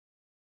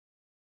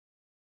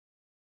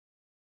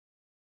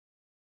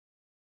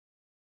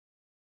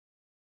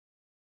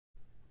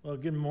Well,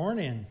 good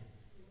morning.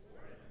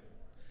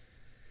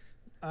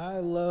 I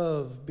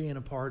love being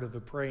a part of a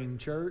praying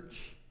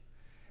church,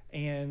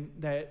 and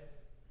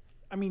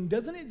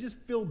doesn't it just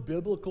feel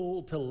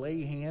biblical to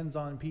lay hands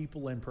on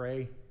people and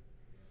pray?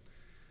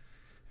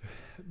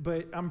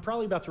 But I'm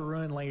probably about to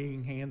ruin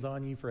laying hands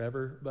on you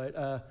forever,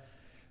 but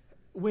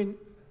when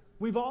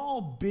we've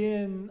all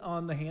been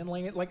on the hand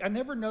laying, I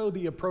never know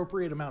the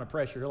appropriate amount of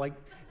pressure.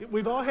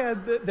 We've all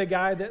had the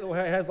guy that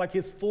has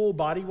his full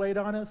body weight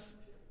on us.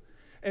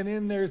 And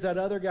then there's that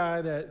other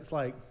guy that's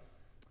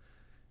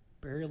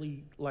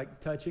barely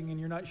touching, and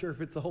you're not sure if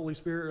it's the Holy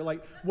Spirit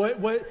or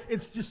what.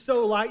 It's just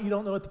so light you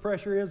don't know what the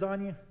pressure is on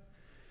you.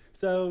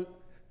 So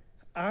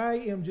I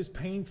am just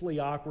painfully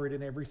awkward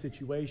in every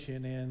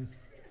situation, and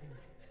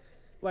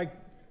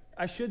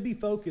I should be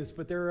focused,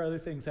 but there are other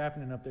things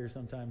happening up there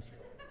sometimes.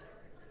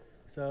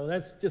 So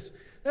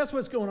that's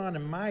what's going on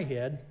in my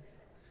head.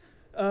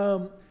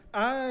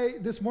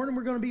 This morning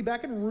we're going to be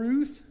back in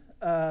Ruth,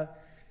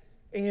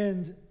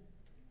 and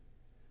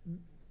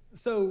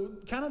so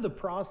kind of the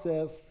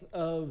process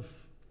of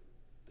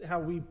how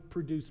we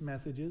produce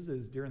messages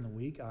is during the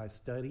week I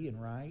study and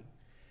write,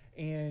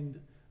 and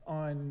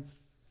on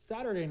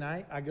Saturday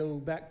night I go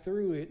back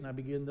through it and I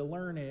begin to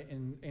learn it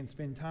and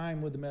spend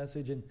time with the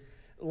message. And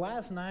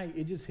last night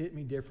it just hit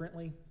me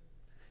differently,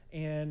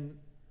 and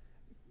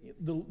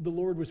the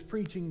Lord was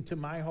preaching to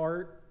my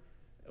heart.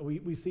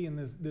 We see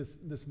in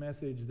this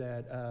message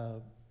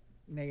that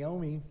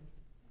Naomi,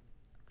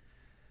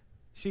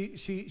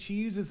 She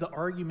uses the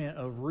argument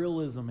of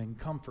realism and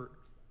comfort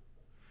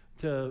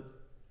to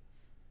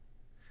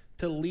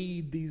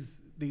lead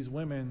these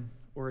women,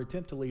 or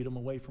attempt to lead them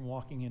away from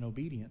walking in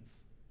obedience.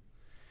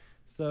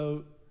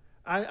 So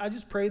I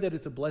just pray that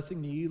it's a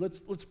blessing to you.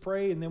 Let's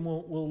pray, and then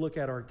we'll look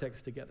at our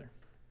text together.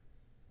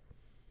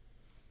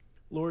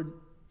 Lord,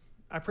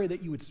 I pray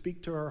that you would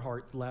speak to our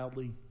hearts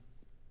loudly.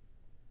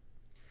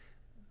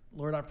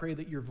 Lord, I pray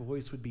that your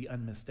voice would be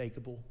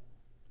unmistakable.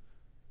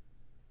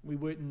 We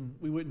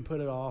wouldn't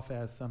put it off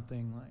as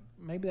something like,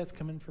 maybe that's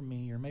coming from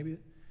me,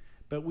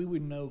 but we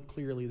would know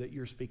clearly that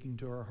you're speaking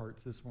to our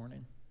hearts this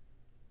morning.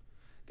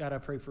 God, I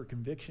pray for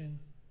conviction.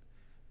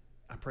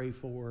 I pray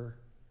for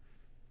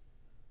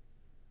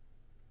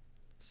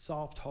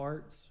soft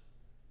hearts.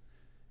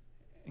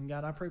 And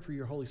God, I pray for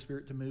your Holy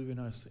Spirit to move in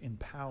us in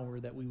power,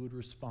 that we would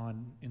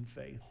respond in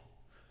faith.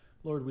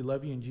 Lord, we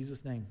love you in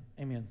Jesus' name.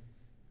 Amen.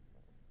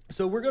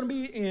 So we're going to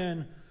be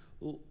in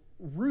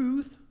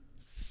Ruth,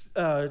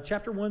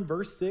 chapter 1,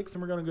 verse 6,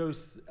 and we're going to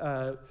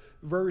go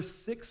verse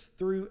 6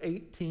 through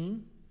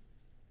 18.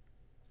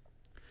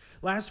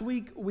 Last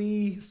week,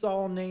 we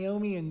saw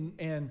Naomi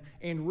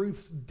and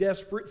Ruth's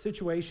desperate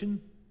situation.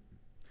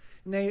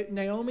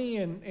 Naomi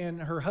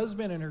and her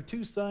husband and her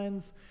two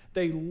sons,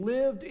 they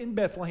lived in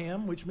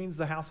Bethlehem, which means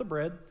the house of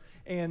bread,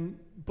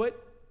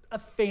 but a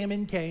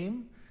famine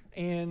came,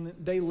 and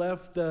they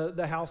left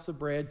the house of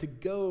bread to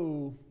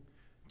go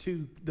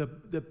to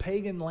the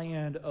pagan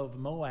land of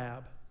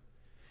Moab.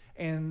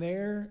 And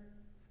there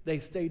they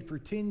stayed for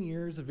 10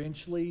 years.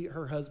 Eventually,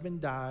 her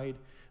husband died,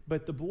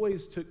 but the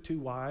boys took 2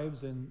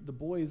 wives, and the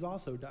boys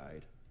also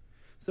died.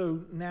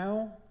 So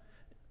now,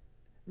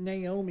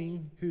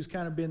 Naomi, who's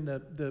kind of been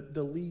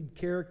the lead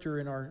character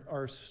in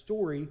our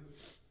story,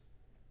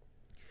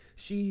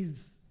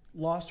 she's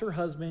lost her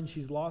husband,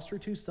 she's lost her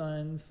 2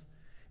 sons,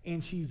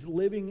 and she's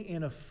living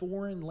in a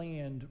foreign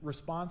land,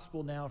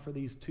 responsible now for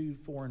these 2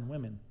 foreign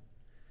women.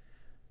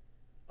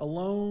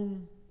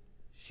 Alone,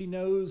 she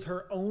knows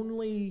her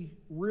only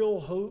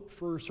real hope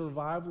for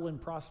survival and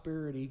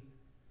prosperity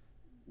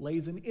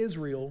lays in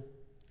Israel.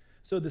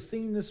 So the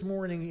scene this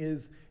morning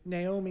is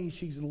Naomi,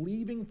 she's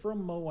leaving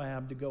from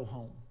Moab to go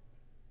home.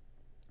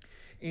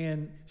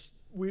 And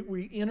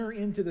we enter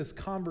into this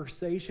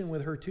conversation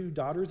with her 2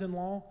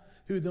 daughters-in-law,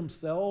 who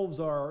themselves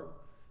are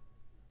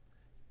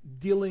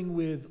dealing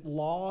with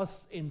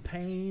loss and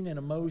pain and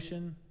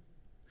emotion.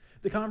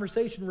 The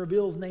conversation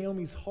reveals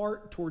Naomi's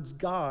heart towards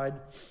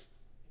God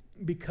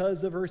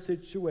because of her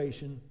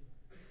situation.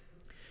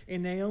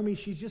 And Naomi,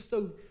 she's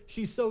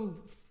so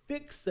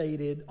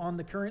fixated on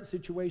the current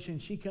situation,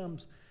 she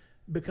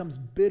becomes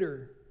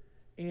bitter,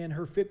 and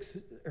her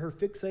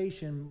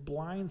fixation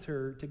blinds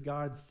her to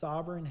God's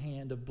sovereign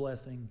hand of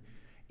blessing,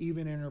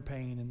 even in her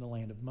pain in the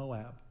land of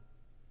Moab.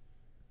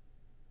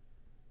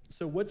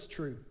 So what's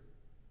true?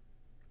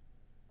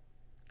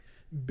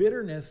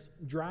 Bitterness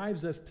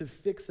drives us to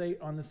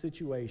fixate on the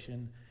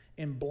situation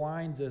and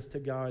blinds us to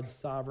God's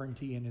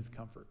sovereignty and his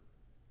comfort.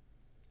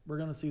 We're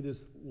going to see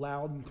this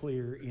loud and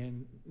clear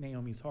in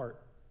Naomi's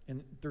heart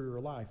and through her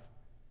life.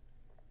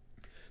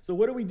 So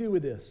what do we do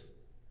with this?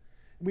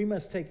 We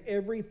must take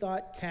every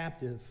thought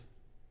captive,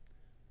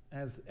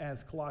 as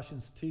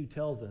Colossians 2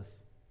 tells us,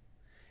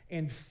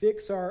 and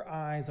fix our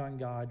eyes on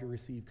God to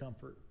receive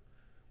comfort.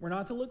 We're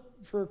not to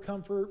look for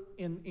comfort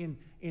in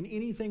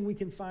anything we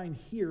can find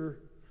here,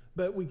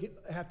 but we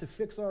have to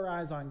fix our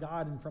eyes on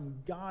God, and from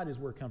God is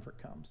where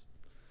comfort comes.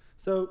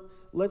 So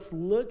let's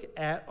look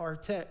at our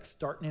text,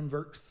 starting in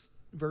verse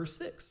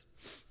 6.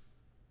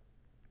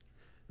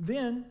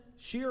 Then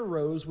she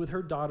arose with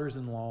her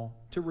daughters-in-law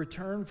to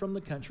return from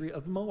the country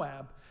of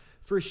Moab,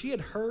 for she had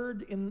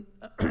heard in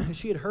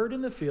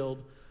the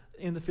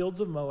fields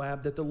of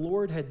Moab that the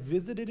Lord had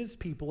visited his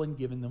people and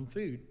given them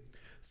food.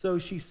 So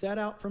she set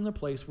out from the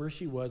place where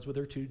she was with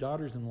her two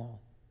daughters-in-law.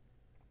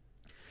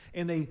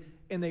 And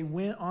they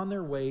went on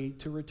their way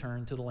to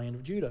return to the land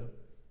of Judah.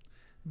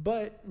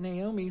 But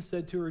Naomi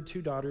said to her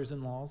two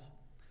daughters-in-laws,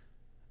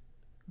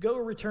 "Go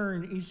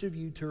return each of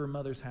you to her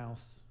mother's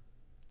house.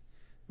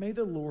 May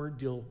the Lord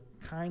deal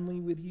kindly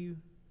with you,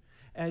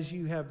 as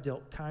you have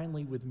dealt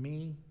kindly with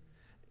me,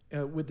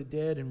 with the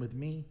dead and with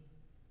me.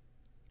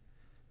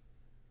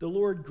 The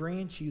Lord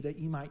grant you that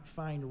you might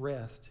find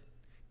rest,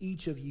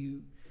 each of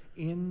you,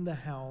 in the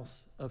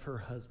house of her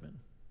husband."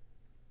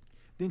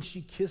 Then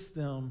she kissed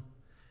them,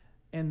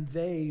 and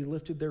they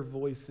lifted their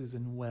voices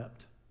and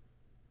wept.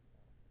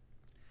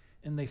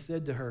 And they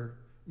said to her,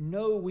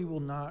 "No, we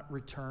will not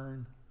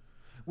return.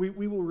 We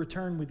will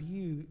return with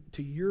you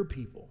to your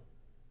people."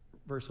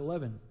 Verse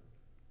 11.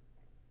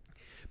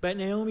 But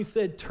Naomi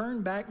said,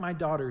 "Turn back, my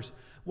daughters.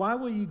 Why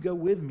will you go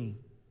with me?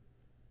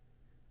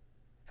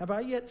 Have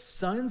I yet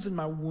sons in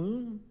my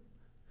womb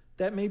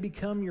that may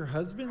become your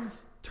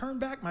husbands? Turn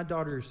back, my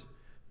daughters.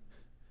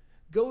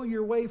 Go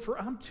your way, for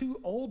I'm too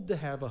old to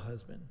have a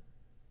husband.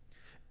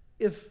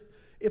 If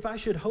I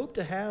should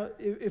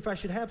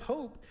have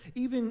hope,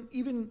 even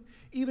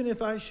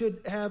if I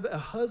should have a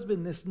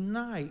husband this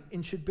night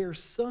and should bear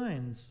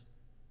sons,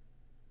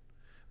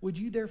 would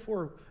you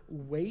therefore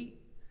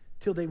wait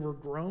till they were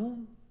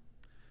grown?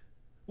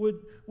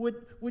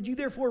 Would you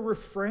therefore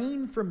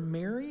refrain from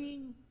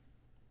marrying?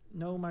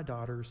 No, my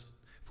daughters,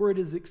 for it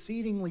is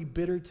exceedingly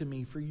bitter to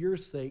me for your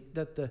sake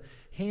that the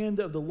hand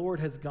of the Lord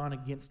has gone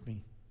against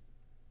me."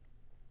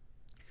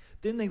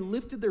 Then they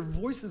lifted their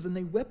voices and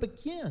they wept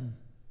again.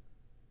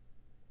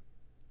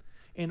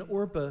 And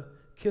Orpah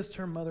kissed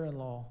her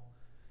mother-in-law,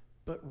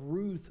 but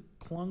Ruth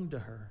clung to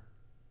her.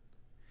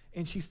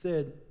 And she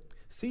said,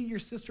 "See, your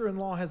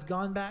sister-in-law has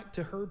gone back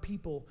to her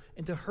people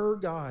and to her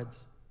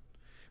gods.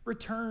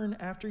 Return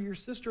after your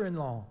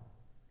sister-in-law."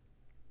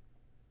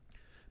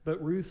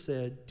 But Ruth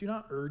said, "Do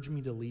not urge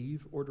me to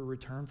leave or to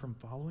return from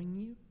following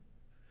you.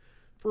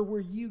 For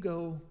where you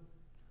go,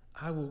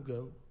 I will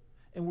go,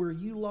 and where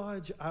you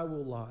lodge, I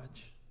will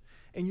lodge.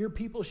 And your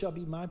people shall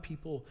be my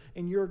people,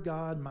 and your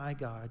God my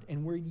God.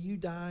 And where you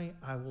die,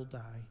 I will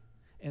die,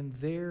 and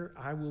there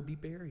I will be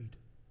buried.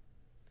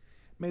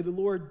 May the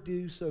Lord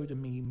do so to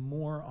me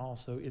more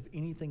also, if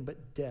anything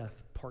but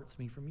death parts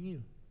me from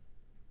you."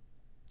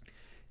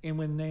 And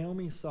when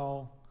Naomi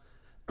saw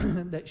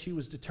that she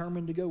was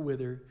determined to go with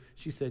her,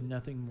 she said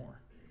nothing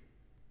more.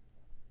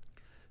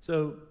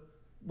 So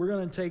we're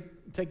going to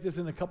take this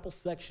in a couple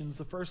sections.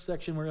 The first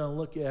section we're going to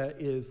look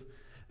at is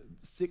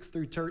 6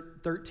 through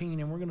 13,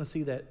 and we're going to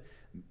see that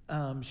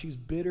she's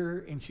bitter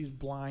and she's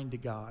blind to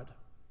God.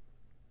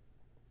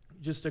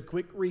 Just a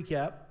quick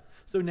recap.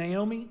 So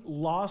Naomi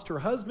lost her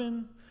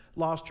husband,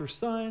 lost her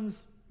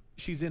sons.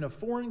 She's in a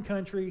foreign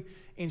country,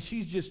 and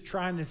she's just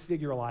trying to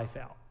figure life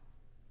out.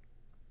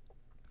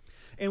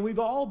 And we've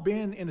all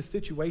been in a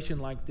situation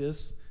like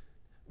this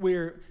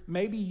where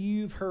maybe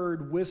you've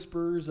heard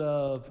whispers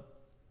of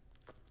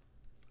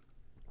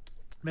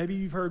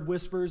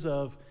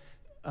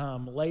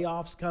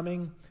layoffs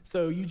coming,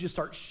 so you just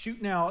start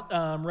shooting out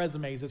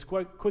resumes as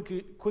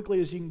quickly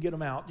as you can get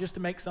them out just to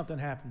make something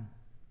happen.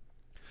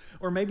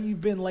 Or maybe you've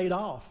been laid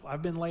off.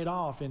 I've been laid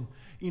off, and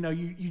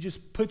you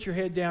just put your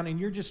head down and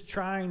you're just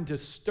trying to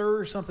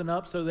stir something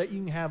up so that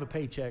you can have a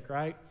paycheck,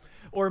 right?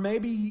 Or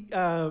maybe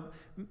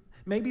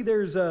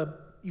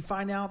you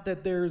find out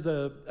that there's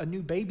a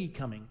new baby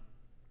coming,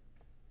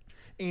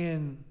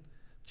 and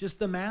just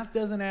the math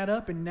doesn't add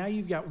up, and now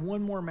you've got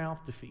one more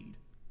mouth to feed.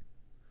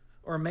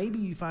 Or maybe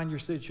you find your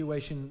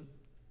situation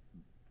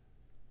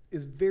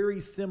is very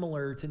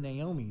similar to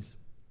Naomi's.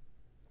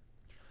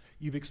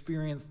 You've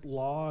experienced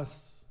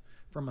loss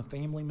from a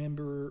family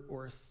member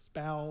or a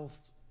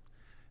spouse,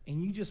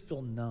 and you just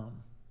feel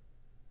numb.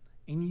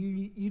 And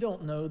you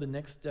don't know the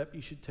next step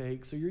you should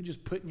take, so you're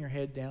just putting your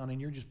head down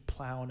and you're just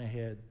plowing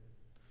ahead,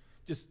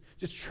 just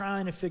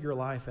trying to figure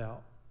life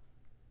out.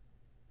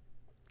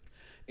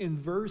 In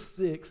verse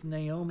 6,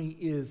 Naomi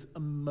is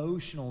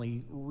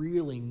emotionally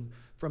reeling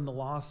from the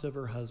loss of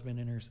her husband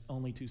and her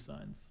only two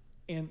sons.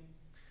 And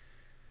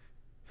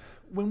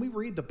when we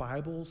read the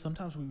Bible,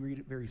 sometimes we read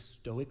it very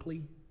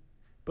stoically,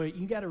 but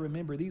you got to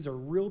remember these are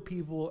real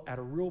people at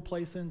a real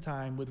place in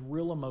time with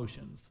real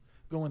emotions,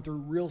 going through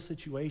real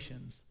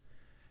situations.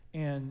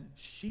 And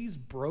she's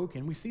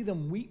broken. We see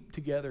them weep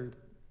together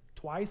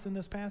twice in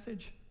this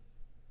passage.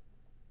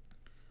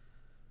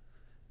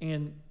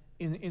 And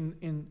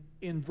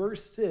in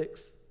verse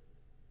 6,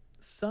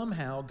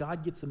 somehow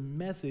God gets a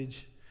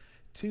message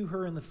to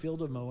her in the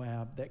field of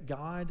Moab that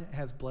God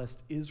has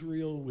blessed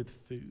Israel with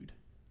food.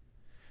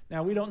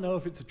 Now, we don't know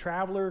if it's a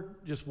traveler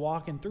just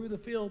walking through the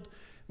field.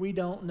 We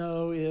don't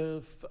know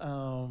if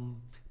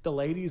the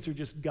ladies are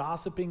just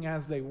gossiping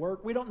as they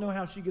work. We don't know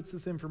how she gets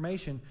this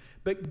information,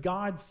 but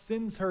God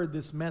sends her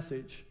this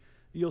message.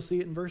 You'll see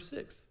it in verse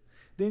 6.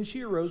 Then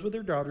she arose with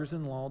her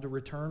daughters-in-law to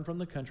return from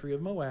the country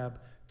of Moab,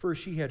 for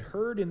she had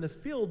heard in the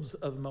fields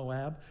of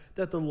Moab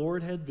that the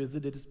Lord had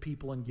visited his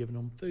people and given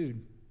them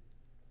food.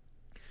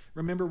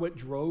 Remember what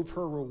drove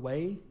her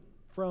away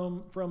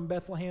from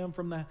Bethlehem,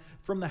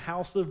 from the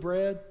house of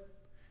bread?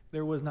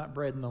 There was not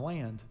bread in the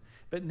land.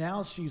 But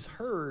now she's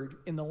heard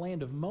in the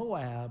land of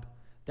Moab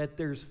that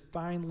there's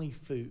finally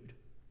food.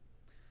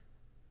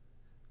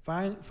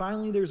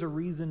 Finally, there's a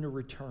reason to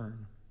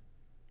return.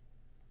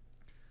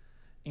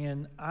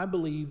 And I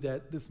believe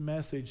that this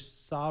message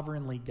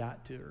sovereignly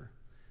got to her.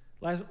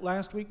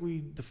 Last week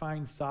we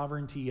defined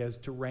sovereignty as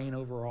to reign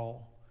over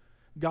all.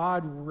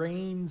 God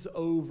reigns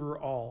over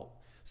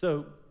all.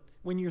 So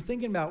when you're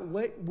thinking about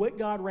what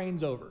God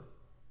reigns over,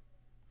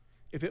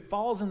 if it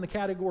falls in the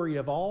category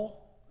of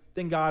all,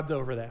 then God's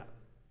over that.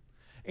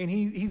 And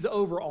he's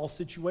over all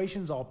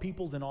situations, all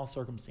peoples, and all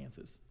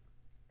circumstances.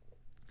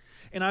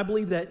 And I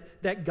believe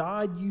that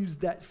God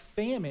used that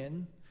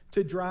famine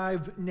to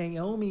drive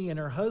Naomi and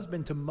her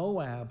husband to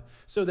Moab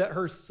so that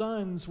her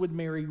sons would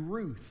marry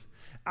Ruth.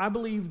 I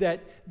believe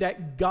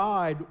that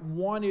God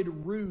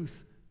wanted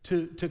Ruth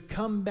to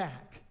come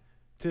back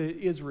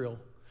to Israel.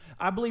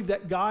 I believe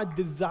that God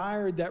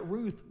desired that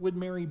Ruth would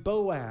marry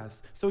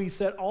Boaz. So he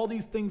set all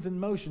these things in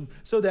motion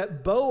so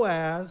that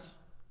Boaz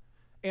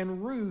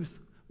and Ruth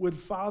would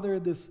father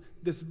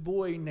this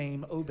boy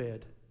named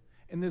Obed.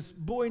 And this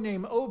boy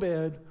named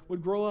Obed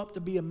would grow up to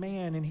be a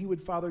man, and he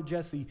would father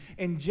Jesse.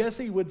 And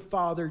Jesse would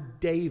father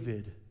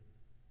David.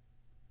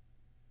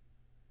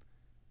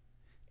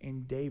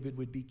 And David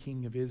would be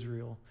king of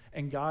Israel.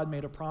 And God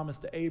made a promise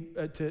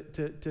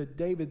to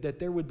David that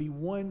there would be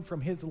one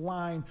from his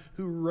line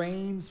who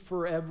reigns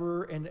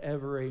forever and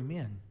ever.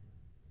 Amen.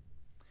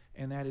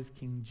 And that is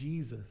King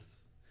Jesus.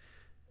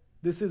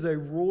 This is a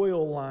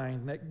royal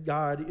line that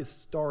God is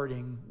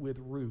starting with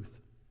Ruth.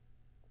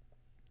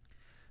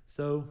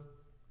 So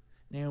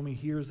Naomi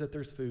hears that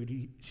there's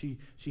food. She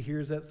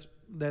hears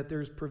that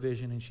there's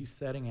provision, and she's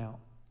setting out.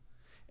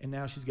 And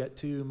now she's got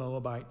 2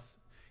 Moabites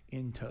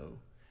in tow.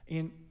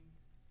 And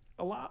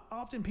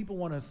often people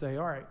want to say,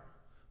 all right,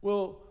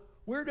 well,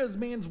 where does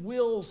man's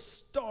will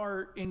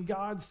start and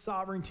God's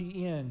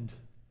sovereignty end?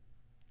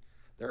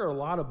 There are a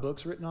lot of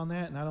books written on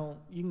that, and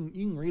you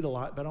can read a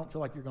lot, but I don't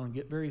feel like you're going to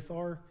get very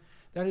far.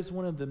 That is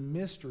one of the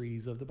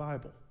mysteries of the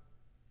Bible.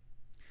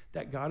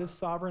 That God is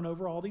sovereign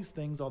over all these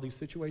things, all these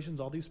situations,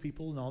 all these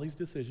people, and all these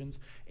decisions,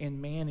 and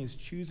man is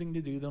choosing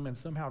to do them, and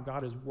somehow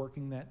God is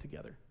working that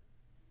together.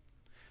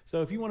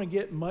 So if you want to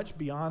get much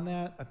beyond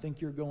that, I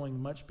think you're going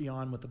much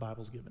beyond what the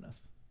Bible's given us.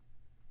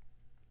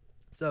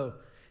 So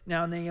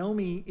now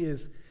Naomi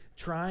is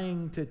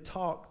trying to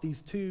talk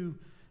these 2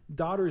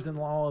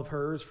 daughters-in-law of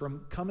hers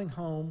from coming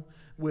home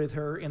with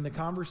her, and the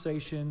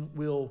conversation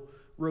will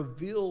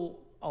reveal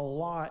a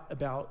lot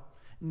about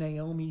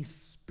Naomi's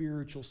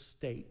spiritual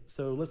state.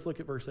 So let's look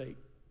at verse 8.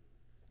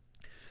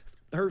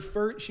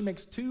 She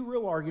makes 2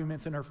 real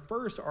arguments. In her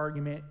first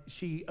argument,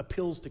 she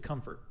appeals to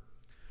comfort.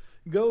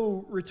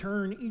 Go,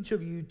 return each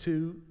of you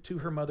to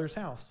her mother's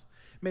house.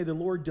 May the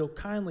Lord deal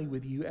kindly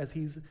with you as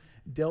he's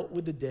dealt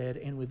with the dead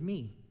and with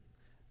me.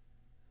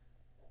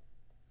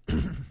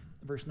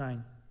 Verse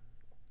 9.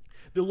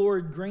 The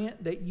Lord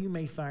grant that you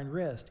may find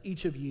rest,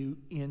 each of you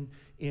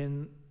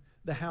in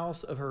the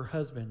house of her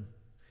husband.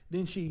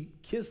 Then she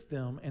kissed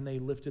them, and they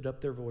lifted up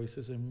their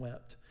voices and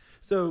wept.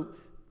 So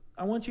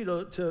I want you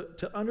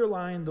to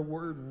underline the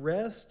word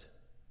rest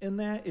in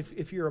that,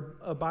 if you're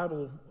a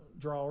Bible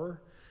drawer,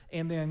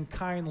 and then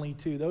kindly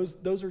too.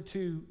 Those are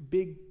 2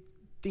 big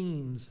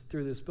themes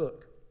through this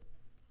book.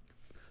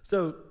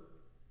 So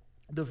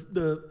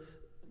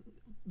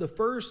the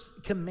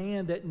first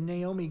command that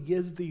Naomi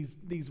gives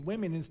these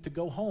women is to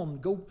go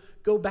home,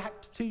 go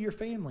back to your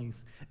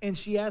families. And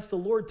she asked the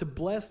Lord to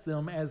bless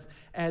them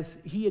as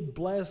he had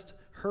blessed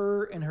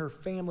her and her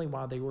family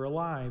while they were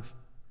alive.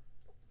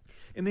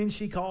 And then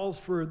she calls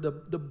for the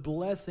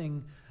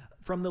blessing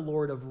from the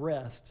Lord of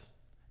rest.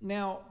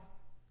 Now,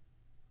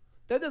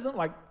 that doesn't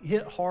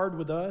hit hard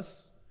with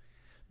us,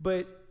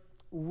 but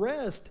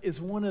rest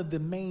is one of the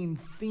main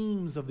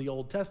themes of the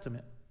Old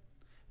Testament.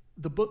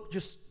 The book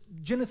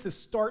Genesis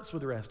starts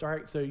with rest. All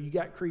right, so you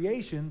got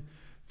creation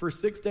for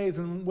 6 days,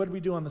 and what do we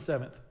do on the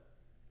 7th?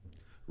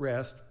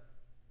 Rest.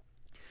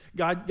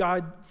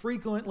 God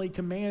frequently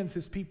commands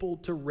his people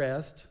to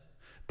rest.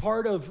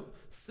 Part of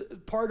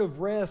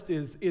rest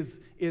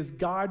is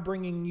God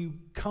bringing you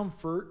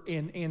comfort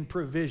and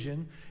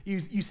provision.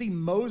 You see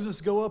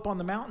Moses go up on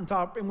the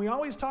mountaintop, and we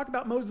always talk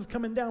about Moses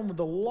coming down with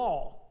the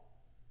law.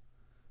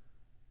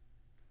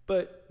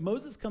 But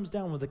Moses comes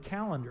down with a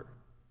calendar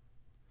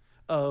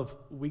of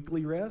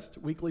weekly rest.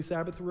 Weekly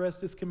Sabbath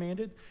rest is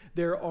commanded.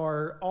 There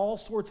are all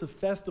sorts of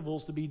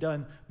festivals to be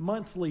done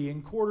monthly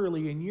and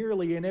quarterly and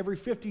yearly, and every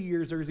 50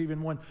 years there's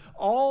even one.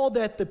 All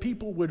that the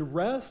people would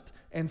rest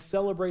and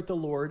celebrate the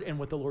Lord and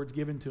what the Lord's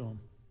given to them.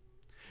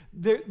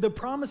 The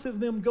promise of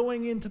them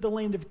going into the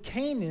land of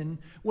Canaan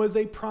was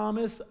a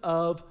promise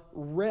of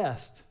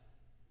rest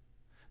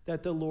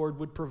that the Lord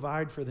would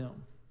provide for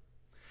them.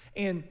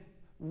 And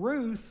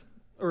Ruth,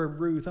 or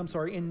Ruth, I'm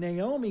sorry, and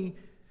Naomi,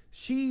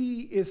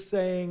 she is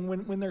saying,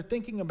 when they're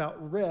thinking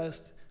about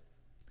rest,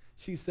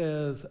 she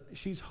says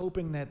she's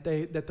hoping that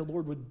the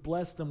Lord would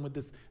bless them with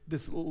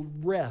this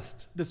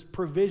rest, this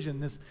provision,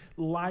 this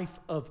life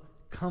of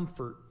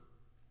comfort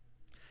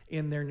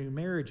in their new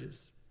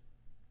marriages.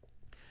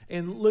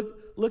 And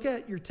look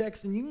at your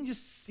text, and you can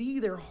just see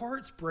their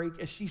hearts break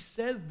as she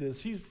says this.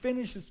 She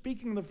finishes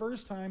speaking the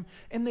first time,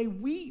 and they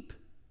weep.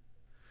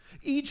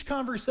 Each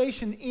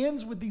conversation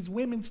ends with these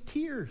women's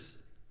tears.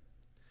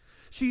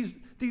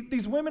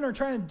 These women are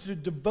trying to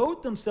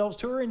devote themselves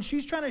to her, and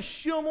she's trying to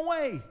shoo them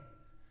away.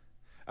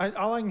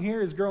 All I can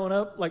hear is growing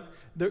up, like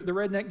the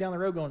redneck down the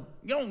road going,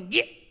 "Go and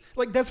get."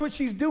 Like that's what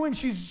she's doing.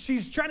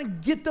 She's trying to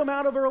get them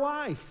out of her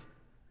life.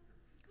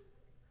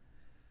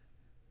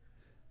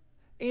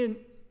 And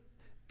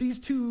these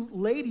two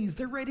ladies,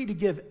 they're ready to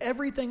give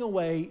everything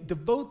away,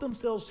 devote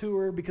themselves to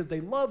her because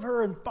they love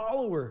her and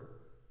follow her.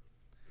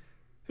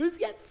 Who's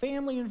got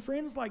family and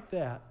friends like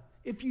that?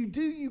 If you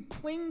do, you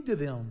cling to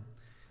them.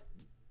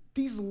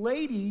 These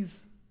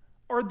ladies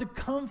are the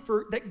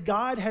comfort that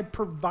God had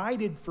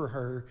provided for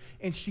her,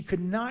 and she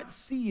could not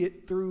see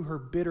it through her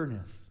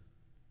bitterness.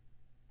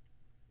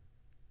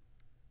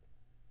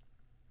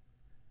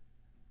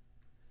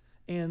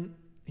 And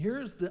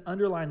here's the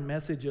underlying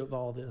message of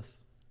all this.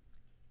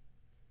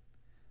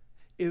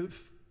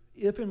 If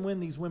and when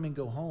these women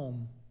go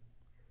home,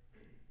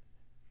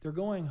 they're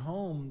going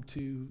home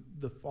to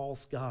the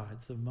false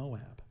gods of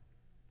Moab.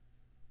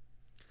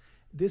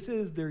 This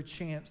is their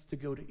chance to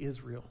go to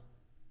Israel.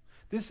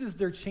 This is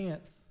their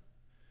chance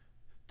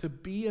to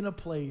be in a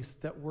place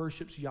that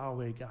worships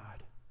Yahweh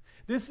God.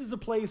 This is a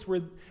place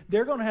where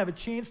they're going to have a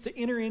chance to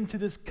enter into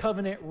this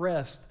covenant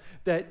rest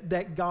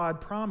that God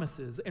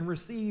promises and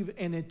receive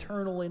an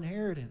eternal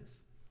inheritance.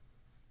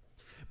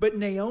 But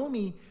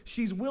Naomi,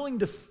 she's willing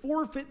to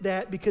forfeit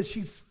that because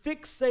she's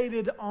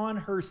fixated on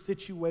her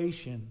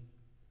situation.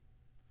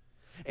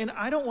 And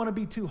I don't want to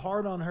be too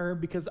hard on her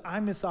because I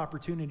miss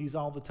opportunities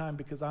all the time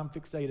because I'm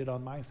fixated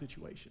on my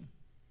situation.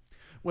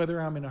 Whether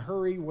I'm in a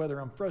hurry, whether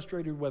I'm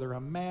frustrated, whether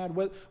I'm mad,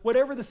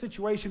 whatever the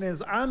situation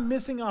is, I'm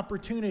missing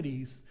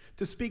opportunities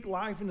to speak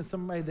life into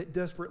somebody that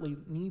desperately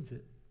needs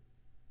it.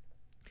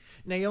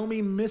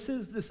 Naomi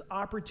misses this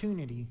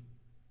opportunity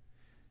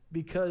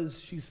because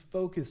she's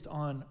focused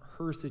on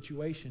her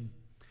situation.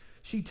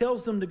 She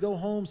tells them to go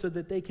home so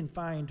that they can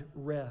find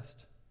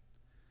rest.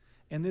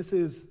 And this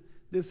is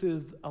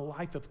a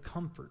life of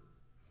comfort.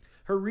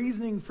 Her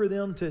reasoning for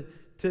them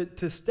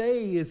to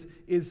stay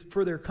is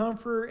for their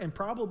comfort and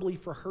probably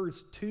for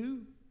hers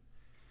too.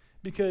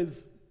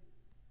 Because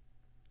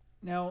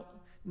now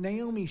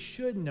Naomi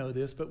should know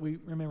this, but we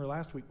remember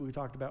last week we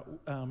talked about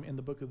in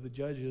the book of the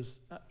Judges,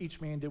 each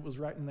man did what was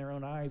right in their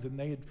own eyes, and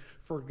they had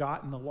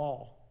forgotten the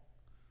law.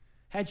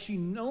 Had she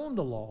known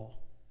the law,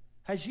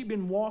 had she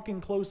been walking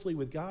closely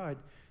with God,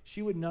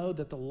 she would know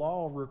that the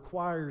law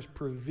requires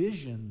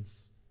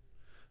provisions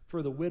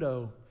for the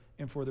widow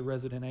and for the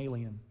resident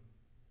alien.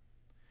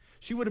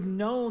 She would have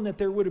known that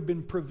there would have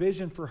been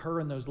provision for her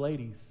and those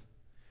ladies.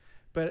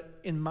 But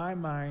in my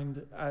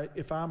mind,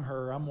 if I'm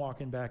her, I'm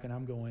walking back and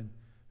I'm going,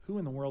 who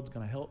in the world is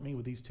going to help me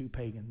with these two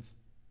pagans?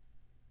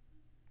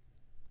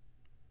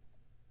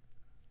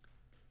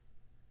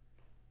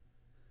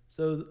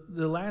 So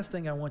the last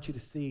thing I want you to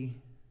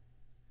see,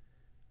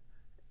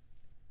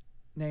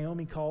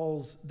 Naomi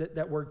calls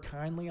that word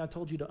kindly I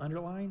told you to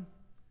underline.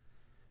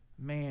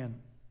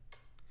 Man.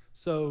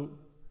 So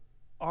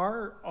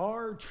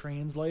our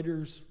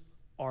translators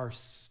are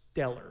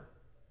stellar.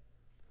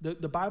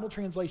 The Bible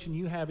translation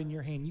you have in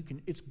your hand,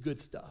 it's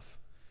good stuff.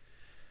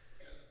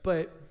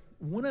 But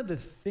one of the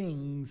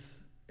things,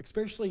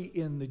 especially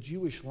in the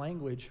Jewish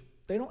language,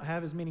 they don't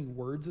have as many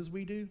words as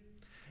we do.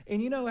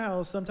 And you know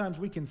how sometimes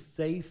we can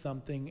say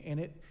something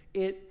and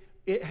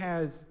it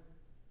has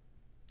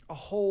a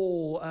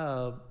whole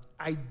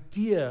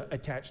idea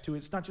attached to it.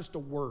 It's not just a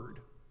word.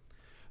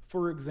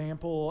 For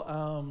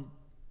example,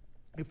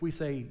 if we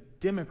say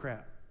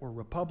Democrat or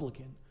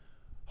Republican,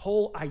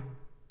 whole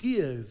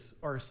ideas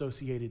are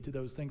associated to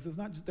those things.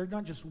 They're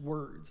not just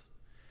words.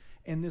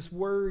 And this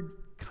word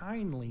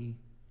kindly,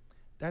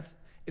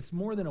 it's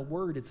more than a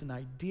word. It's an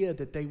idea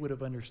that they would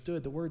have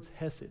understood. The word's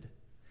hesed.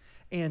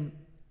 And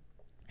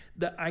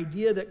the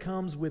idea that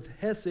comes with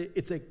hesed,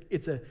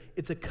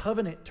 it's a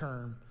covenant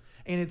term.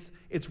 And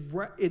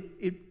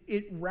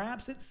it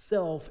wraps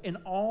itself in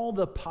all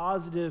the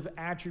positive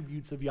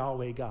attributes of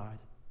Yahweh God.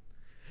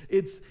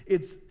 It's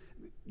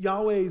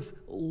Yahweh's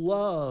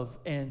love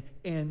and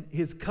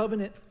his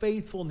covenant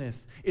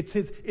faithfulness. It's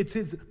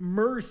his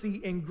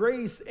mercy and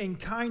grace and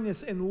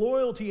kindness and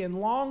loyalty and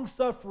long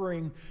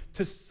suffering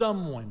to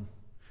someone,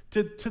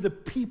 to the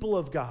people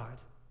of God.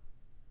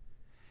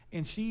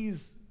 And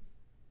she's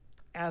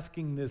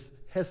asking this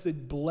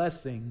hesed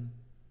blessing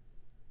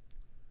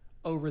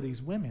over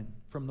these women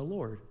from the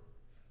Lord.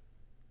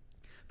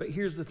 But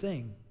here's the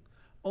thing.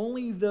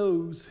 Only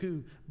those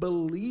who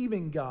believe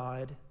in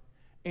God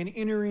and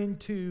enter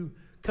into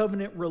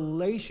covenant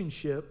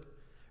relationship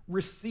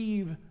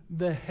receive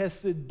the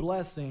hesed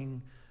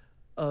blessing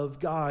of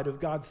God, of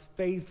God's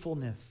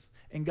faithfulness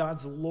and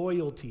God's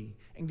loyalty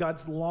and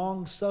God's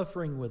long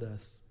suffering with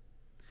us.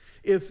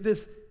 If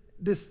this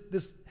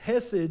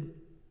hesed,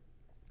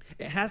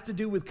 it has to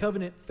do with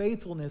covenant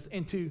faithfulness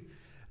and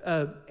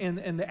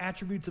the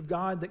attributes of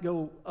God that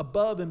go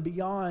above and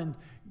beyond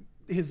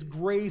His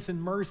grace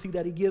and mercy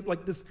that He gives,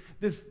 like this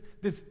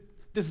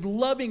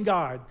loving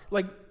God.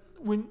 Like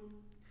when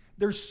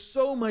there's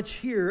so much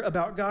here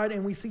about God,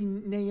 and we see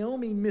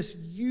Naomi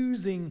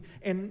misusing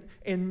and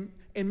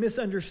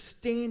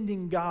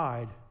misunderstanding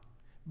God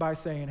by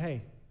saying,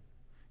 "Hey,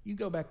 you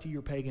go back to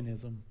your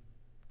paganism,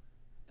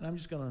 and I'm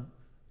just going to,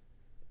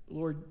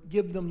 Lord,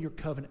 give them your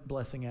covenant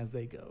blessing as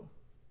they go."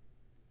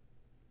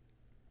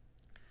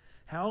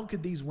 How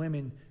could these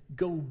women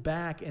go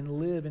back and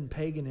live in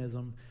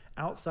paganism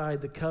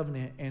outside the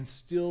covenant and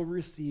still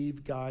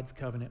receive God's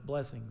covenant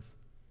blessings?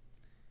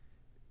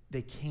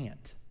 They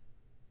can't.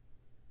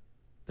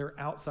 They're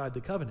outside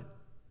the covenant.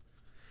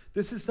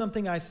 This is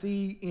something I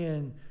see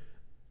in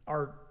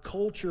our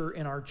culture,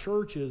 in our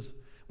churches,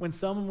 when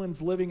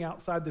someone's living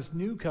outside this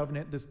new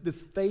covenant,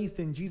 this faith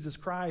in Jesus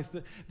Christ.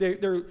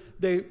 They're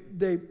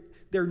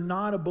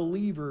not a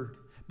believer.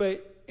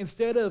 But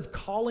instead of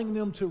calling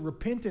them to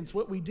repentance,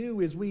 what we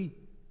do is we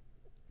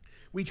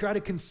try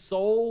to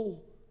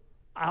console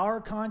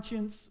our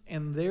conscience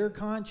and their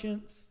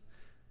conscience.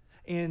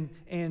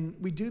 And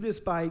we do this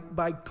by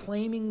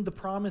claiming the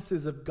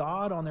promises of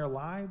God on their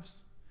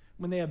lives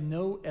when they have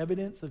no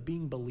evidence of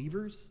being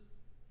believers.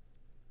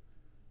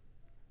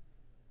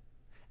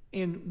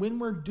 And when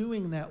we're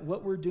doing that,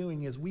 what we're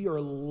doing is we are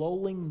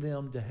lulling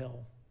them to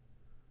hell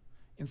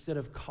instead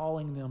of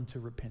calling them to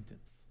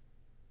repentance.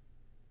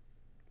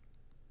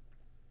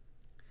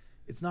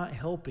 It's not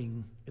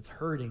helping, it's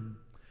hurting.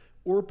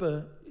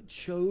 Orpah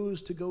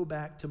chose to go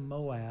back to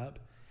Moab,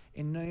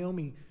 and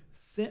Naomi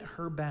sent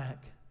her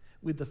back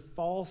with the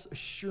false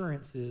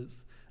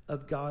assurances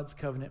of God's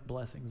covenant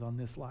blessings on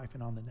this life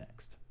and on the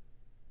next.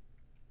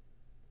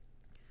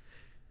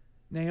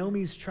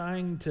 Naomi's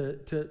trying to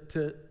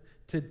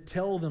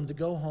tell them to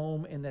go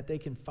home and that they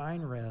can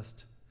find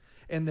rest,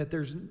 and that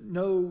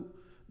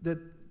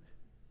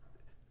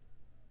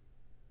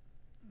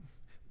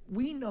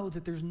we know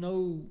that there's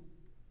no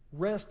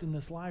rest in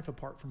this life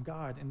apart from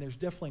God, and there's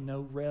definitely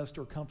no rest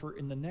or comfort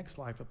in the next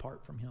life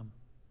apart from Him.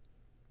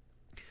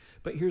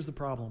 But here's the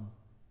problem.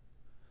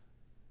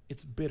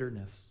 It's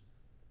bitterness.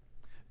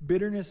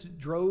 Bitterness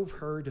drove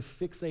her to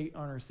fixate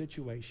on her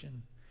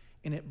situation,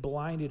 and it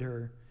blinded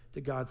her to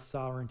God's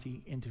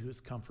sovereignty and to His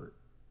comfort.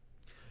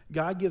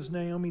 God gives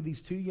Naomi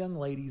these two young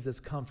ladies as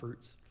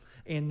comforts,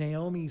 and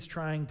Naomi's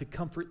trying to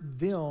comfort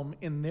them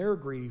in their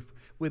grief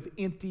with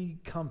empty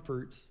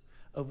comforts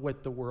of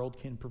what the world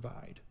can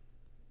provide.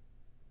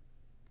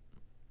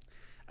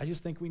 I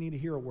just think we need to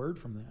hear a word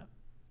from that.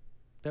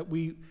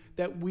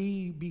 That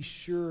we be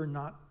sure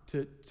not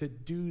to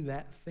do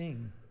that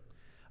thing.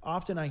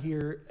 Often I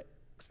hear,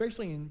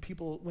 especially in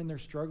people when they're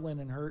struggling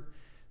and hurt,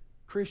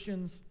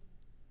 Christians,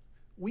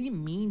 we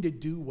mean to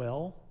do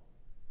well,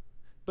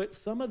 but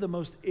some of the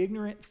most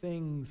ignorant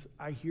things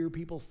I hear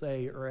people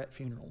say are at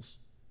funerals.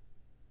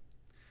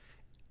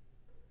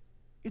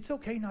 It's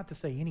okay not to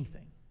say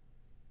anything.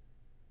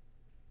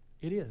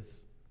 It is.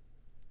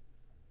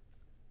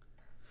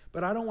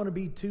 But I don't want to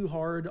be too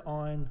hard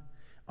on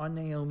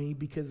Naomi,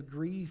 because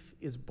grief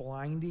is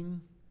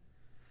blinding,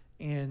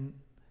 and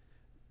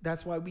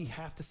that's why we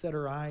have to set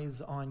our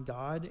eyes on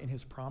God and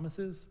His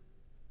promises.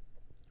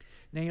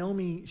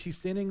 Naomi, she's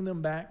sending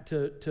them back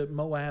to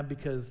Moab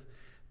because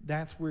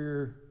that's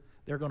where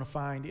they're going to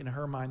find, in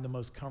her mind, the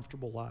most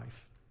comfortable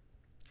life.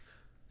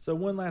 So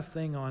one last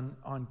thing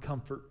on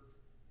comfort.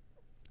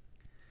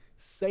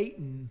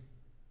 Satan,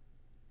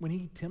 when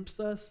he tempts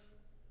us,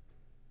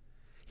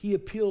 he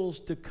appeals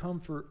to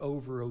comfort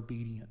over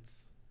obedience.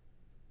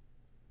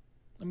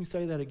 Let me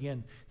say that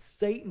again.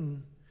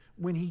 Satan,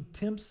 when he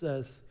tempts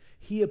us,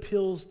 he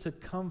appeals to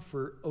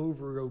comfort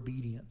over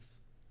obedience.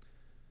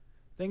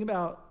 Think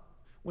about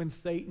when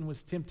Satan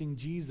was tempting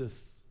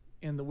Jesus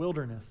in the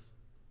wilderness.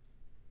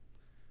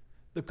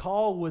 The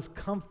call was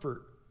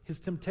comfort. His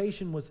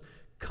temptation was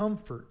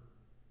comfort,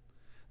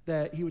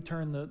 that he would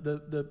turn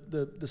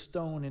the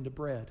stone into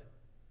bread.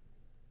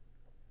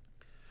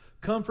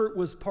 Comfort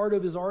was part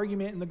of his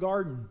argument in the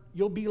garden.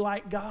 You'll be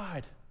like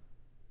God.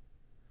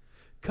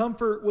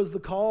 Comfort was the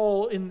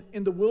call in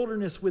the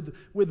wilderness with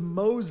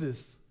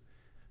Moses,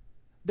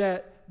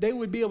 that they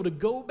would be able to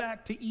go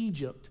back to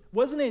Egypt.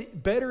 Wasn't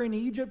it better in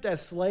Egypt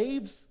as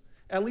slaves?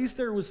 At least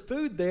there was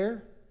food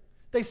there.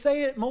 They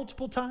say it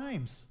multiple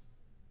times.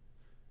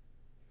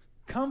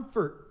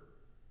 Comfort.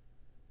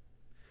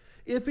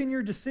 If in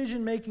your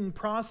decision-making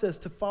process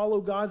to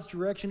follow God's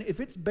direction, if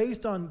it's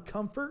based on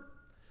comfort,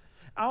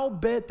 I'll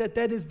bet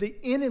that is the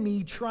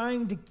enemy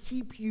trying to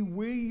keep you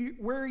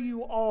where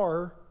you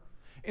are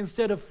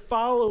instead of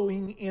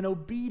following in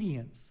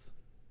obedience.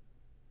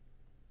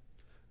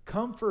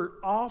 Comfort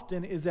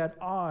often is at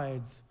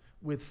odds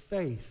with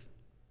faith.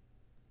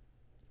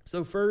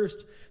 So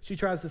first, she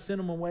tries to send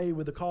them away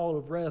with a call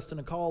of rest and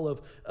a call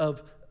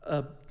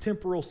a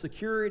temporal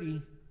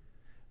security.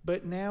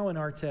 But now in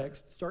our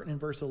text, starting in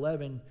verse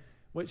 11,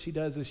 what she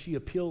does is she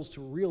appeals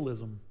to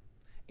realism.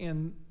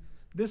 And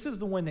this is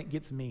the one that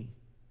gets me.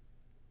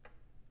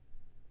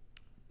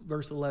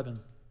 Verse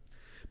 11.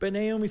 But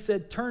Naomi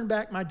said, "Turn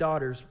back, my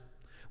daughters.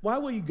 Why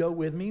will you go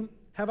with me?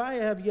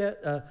 Have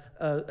yet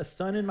a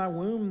son in my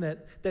womb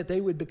that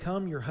they would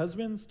become your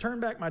husbands? Turn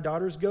back, my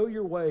daughters, go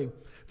your way.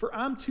 For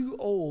I'm too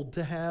old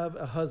to have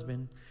a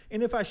husband.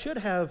 And if I should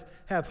have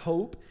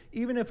hope,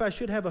 even if I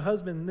should have a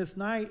husband this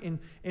night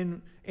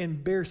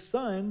and bear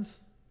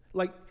sons,"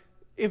 like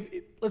if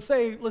let's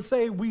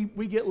say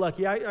we get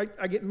lucky.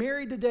 I get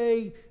married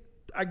today.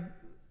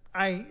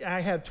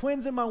 I have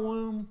twins in my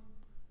womb.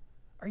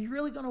 Are you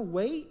really going to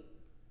wait?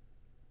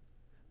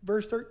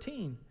 Verse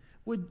 13.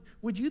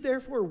 Would you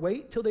therefore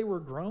wait till they were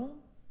grown?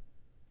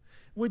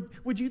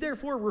 Would you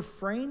therefore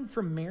refrain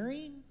from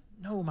marrying?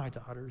 No, my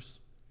daughters,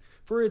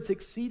 for it's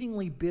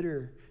exceedingly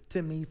bitter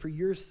to me for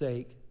your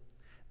sake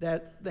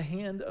that the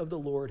hand of the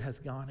Lord has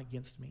gone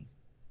against me.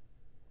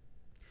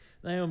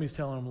 Naomi's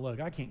telling them, look,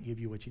 I can't give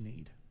you what you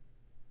need.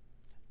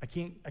 I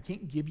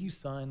can't give you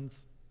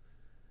sons.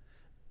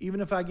 Even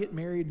if I get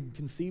married and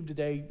conceive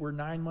today, we're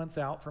 9 months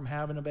out from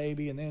having a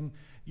baby, and then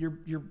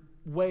you're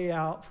way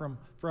out from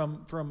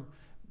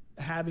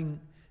having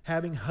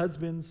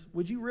husbands.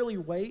 Would you really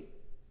wait?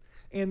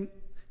 And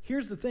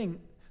here's the thing.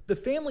 The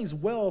family's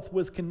wealth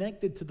was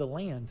connected to the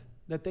land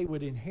that they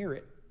would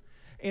inherit.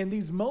 And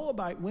these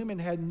Moabite women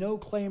had no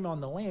claim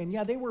on the land.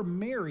 Yeah, they were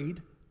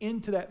married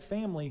into that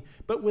family,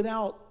 but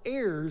without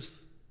heirs,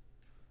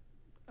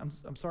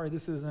 I'm sorry,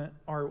 this isn't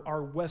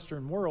our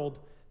Western world,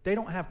 they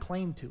don't have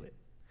claim to it.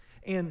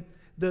 And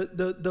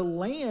the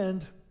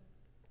land,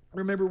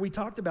 remember we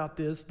talked about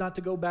this, not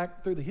to go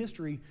back through the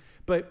history,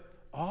 but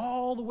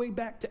all the way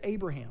back to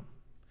Abraham.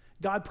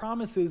 God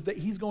promises that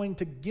he's going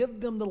to give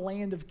them the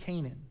land of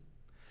Canaan.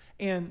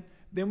 And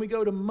then we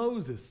go to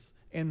Moses,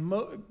 and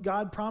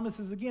God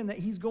promises again that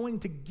he's going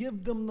to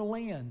give them the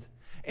land.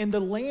 And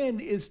the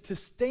land is to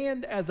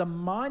stand as a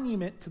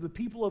monument to the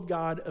people of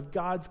God, of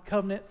God's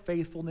covenant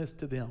faithfulness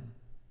to them.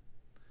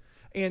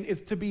 And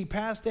it's to be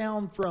passed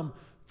down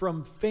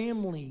from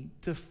family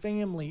to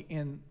family,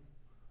 and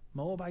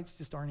Moabites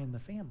just aren't in the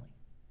family.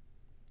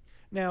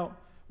 Now,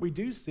 we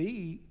do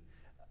see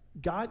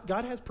God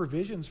has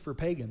provisions for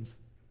pagans.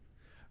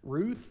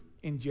 Ruth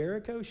in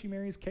Jericho, she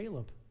marries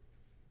Caleb,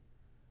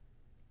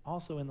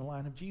 also in the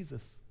line of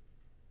Jesus.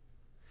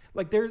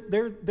 Like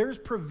there's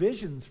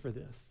provisions for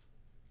this.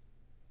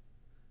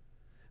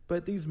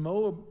 But these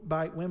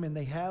Moabite women,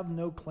 they have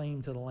no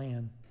claim to the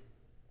land.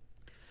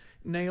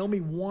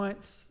 Naomi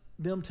wants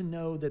them to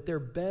know that their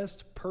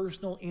best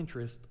personal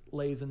interest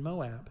lays in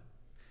Moab.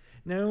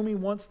 Naomi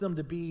wants them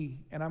to be,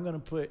 and I'm going to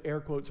put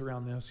air quotes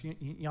around this.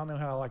 Y'all know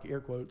how I like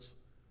air quotes.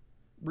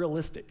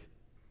 Realistic.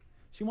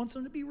 She wants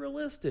them to be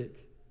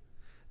realistic.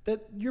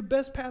 That your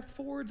best path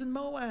forward's in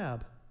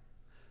Moab.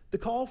 The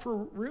call for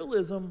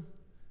realism,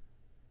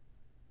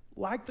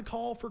 like the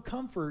call for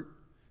comfort,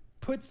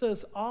 puts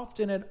us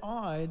often at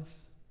odds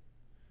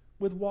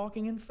with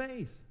walking in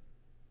faith.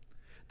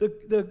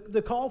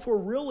 The call for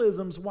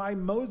realism is why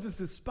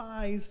Moses'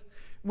 spies,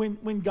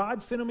 when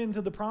God sent them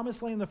into the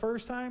promised land the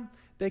first time,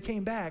 they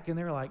came back and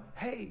they're like,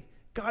 hey,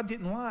 God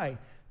didn't lie.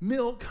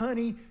 Milk,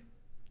 honey,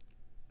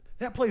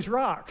 that place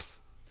rocks.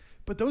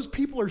 But those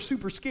people are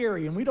super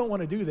scary and we don't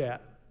want to do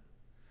that.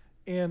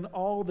 And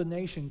all the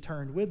nation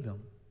turned with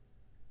them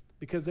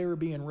because they were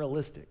being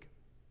realistic.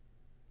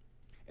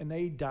 And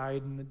they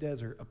died in the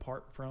desert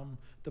apart from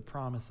the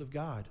promise of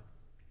God.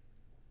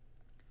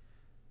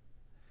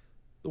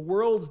 The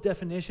world's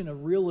definition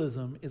of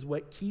realism is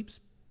what keeps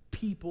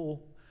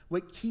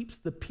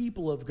the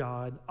people of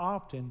God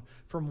often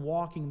from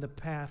walking the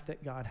path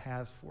that God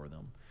has for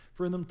them,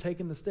 for them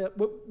taking the step.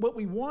 What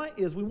we want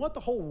is we want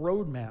the whole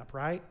roadmap,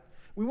 right?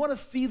 We want to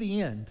see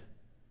the end.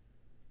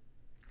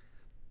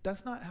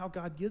 That's not how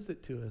God gives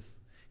it to us.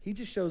 He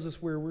just shows us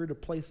where we're to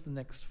place the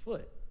next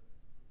foot.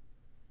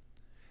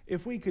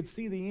 If we could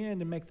see the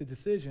end and make the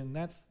decision,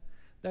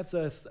 that's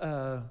us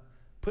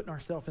putting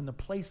ourselves in the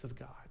place of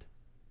God,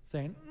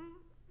 saying,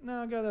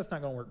 no, God, that's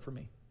not going to work for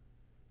me.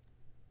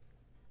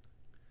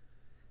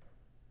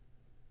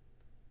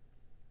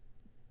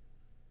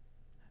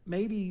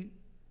 Maybe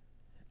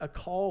a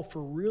call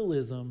for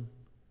realism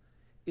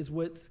is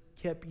what's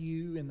kept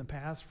you in the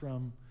past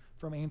from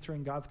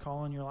answering God's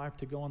call in your life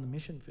to go on the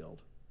mission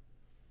field.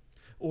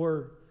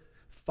 Or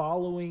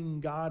following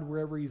God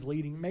wherever he's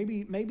leading.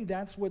 Maybe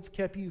that's what's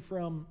kept you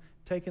from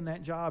taking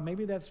that job.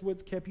 Maybe that's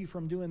what's kept you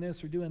from doing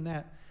this or doing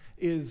that,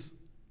 is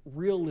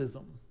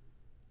realism.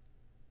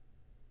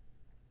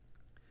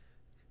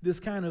 This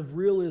kind of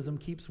realism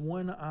keeps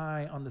one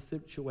eye on the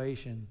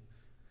situation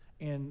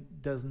and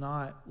does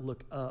not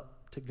look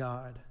up to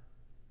God.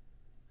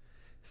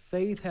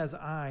 Faith has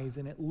eyes,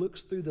 and it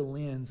looks through the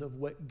lens of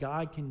what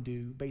God can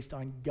do based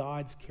on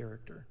God's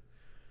character.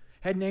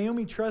 Had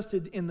Naomi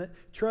trusted in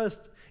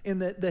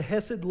the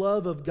hesed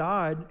love of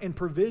God and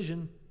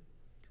provision,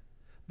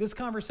 this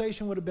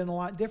conversation would have been a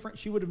lot different.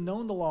 She would have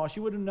known the law.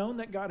 She would have known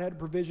that God had a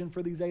provision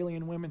for these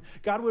alien women.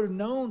 God would have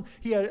known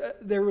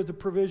there was a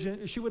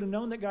provision. She would have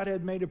known that God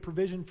had made a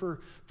provision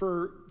for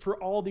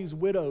all these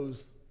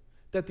widows,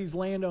 that these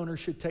landowners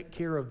should take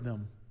care of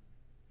them.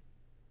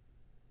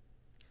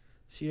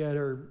 She had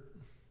her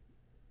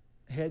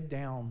head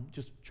down,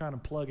 just trying to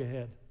plug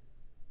ahead.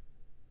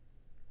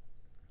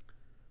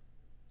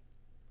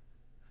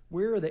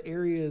 Where are the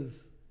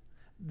areas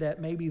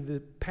that maybe the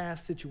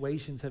past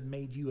situations have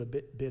made you a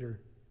bit bitter?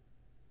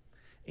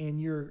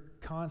 And you're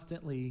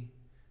constantly,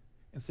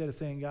 instead of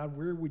saying, God,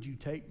 where would you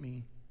take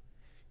me?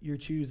 You're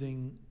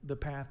choosing the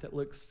path that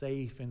looks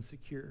safe and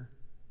secure.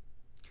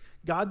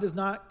 God does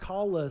not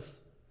call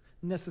us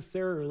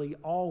necessarily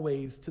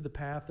always to the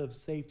path of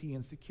safety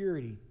and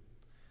security.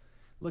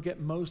 Look at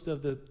most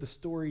of the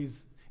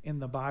stories in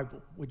the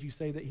Bible. Would you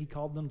say that he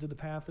called them to the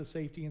path of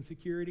safety and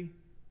security?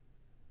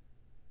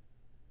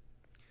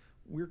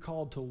 We're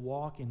called to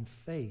walk in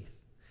faith.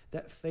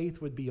 That faith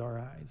would be our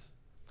eyes.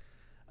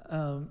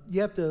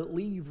 You have to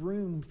leave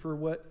room for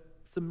what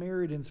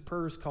Samaritan's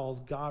Purse calls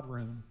God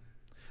room.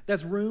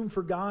 That's room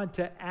for God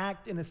to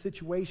act in a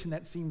situation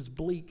that seems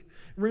bleak.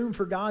 Room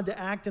for God to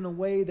act in a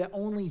way that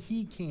only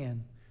he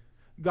can.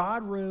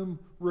 God room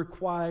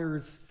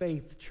requires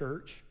faith,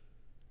 church.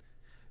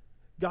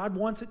 God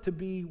wants it to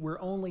be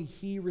where only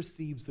he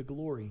receives the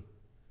glory.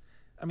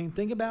 I mean,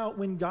 think about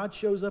when God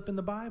shows up in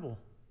the Bible.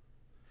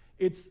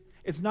 It's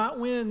not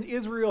when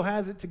Israel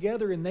has it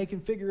together and they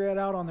can figure it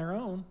out on their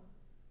own.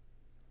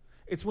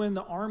 It's when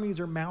the armies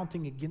are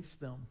mounting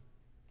against them.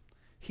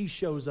 He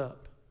shows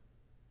up.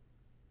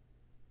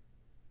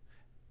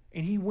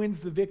 And he wins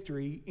the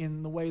victory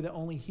in the way that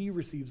only he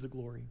receives the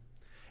glory.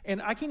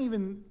 And I can't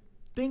even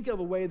think of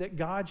a way that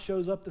God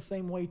shows up the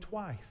same way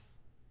twice.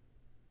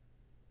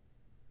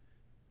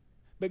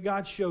 But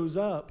God shows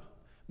up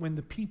when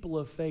the people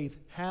of faith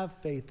have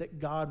faith that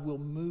God will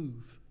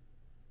move.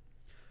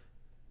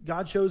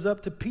 God shows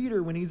up to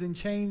Peter when he's in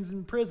chains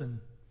in prison.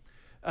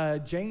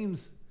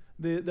 James,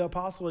 the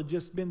apostle, had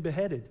just been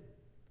beheaded.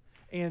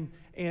 And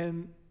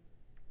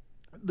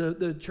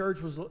the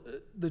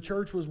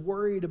church was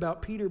worried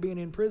about Peter being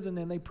in prison,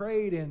 and they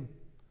prayed, and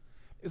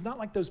it's not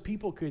like those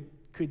people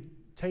could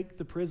take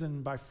the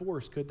prison by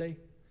force, could they?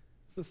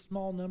 It's a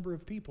small number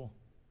of people.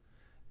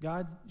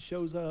 God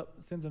shows up,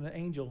 sends an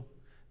angel,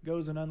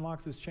 goes and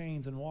unlocks his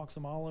chains and walks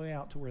them all the way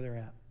out to where they're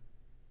at.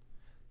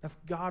 That's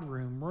God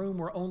room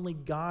where only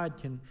God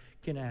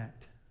can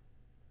act.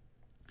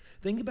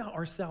 Think about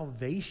our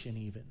salvation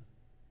even.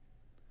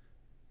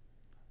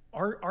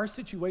 Our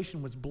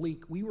situation was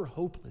bleak. We were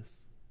hopeless.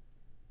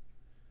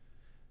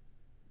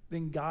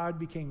 Then God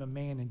became a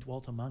man and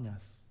dwelt among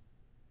us.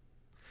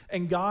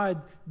 And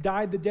God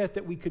died the death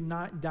that we could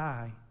not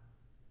die,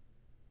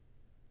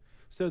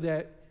 so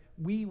that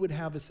we would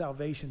have a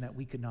salvation that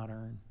we could not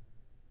earn.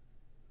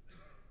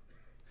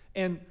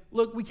 And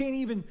look, we can't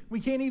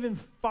even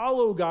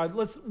follow God.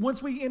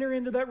 Once we enter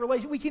into that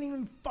relationship, we can't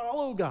even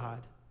follow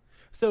God.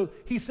 So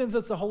he sends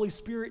us the Holy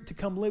Spirit to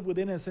come live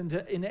within us and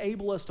to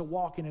enable us to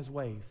walk in his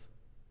ways.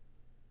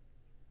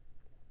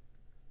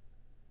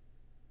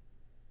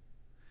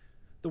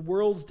 The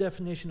world's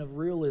definition of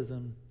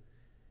realism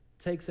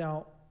takes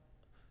out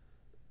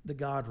the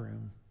God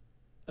room.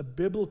 A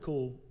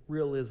biblical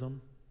realism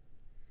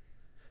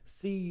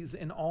sees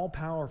an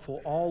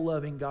all-powerful,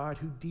 all-loving God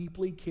who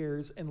deeply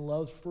cares and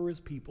loves for his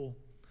people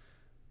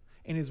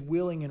and is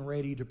willing and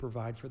ready to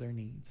provide for their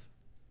needs.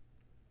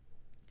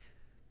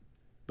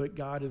 But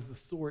God is the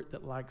sort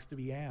that likes to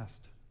be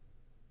asked.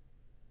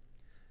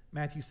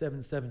 Matthew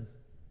 7:7.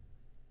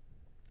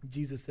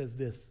 Jesus says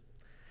this,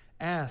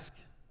 "Ask,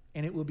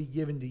 and it will be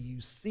given to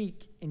you.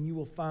 Seek, and you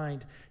will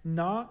find.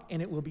 Knock,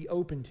 and it will be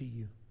open to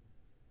you.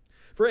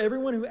 For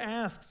everyone who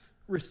asks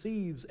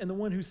receives, and the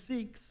one who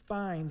seeks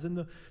finds,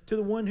 and to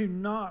the one who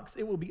knocks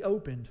it will be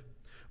opened.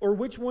 Or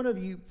which one of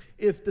you,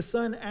 if the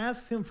son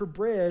asks him for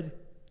bread,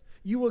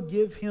 you will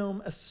give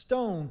him a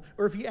stone?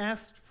 Or if he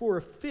asks for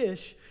a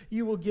fish,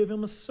 you will give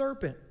him a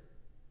serpent?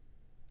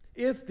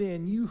 If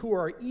then you who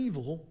are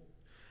evil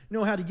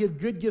know how to give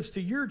good gifts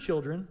to your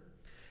children,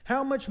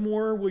 how much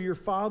more will your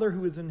Father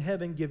who is in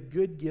heaven give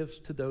good gifts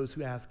to those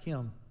who ask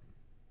him?"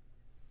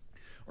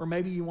 Or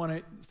maybe you want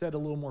it said a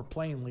little more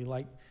plainly,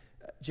 like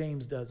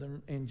James does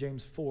in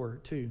James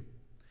 4:2.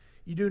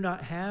 "You do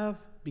not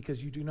have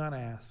because you do not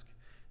ask.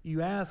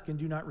 You ask and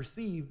do not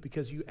receive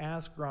because you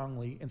ask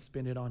wrongly and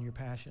spend it on your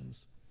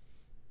passions."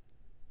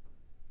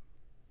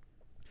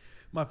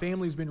 My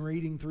family's been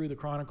reading through the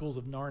Chronicles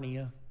of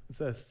Narnia.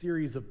 It's a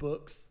series of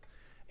books.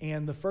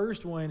 And the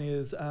first one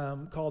is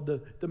called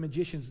the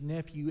Magician's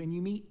Nephew. And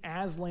you meet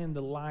Aslan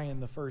the lion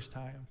the first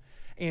time.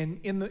 And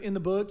in the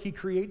book, he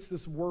creates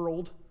this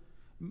world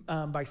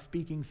by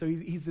speaking. So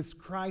he's this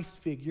Christ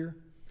figure.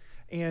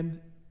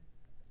 And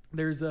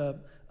there's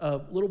a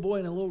little boy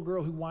and a little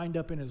girl who wind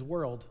up in his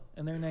world.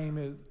 And their name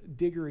is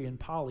Diggory and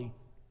Polly.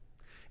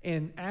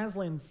 And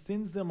Aslan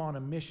sends them on a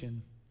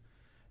mission.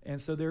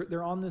 And so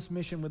they're on this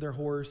mission with their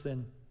horse.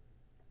 And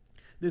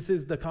this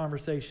is the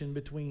conversation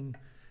between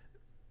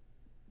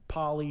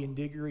Polly and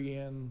Diggory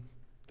and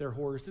their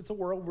horse. It's a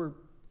world where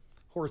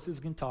horses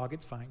can talk.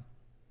 It's fine.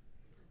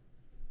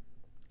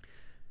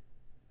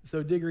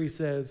 So Diggory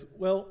says,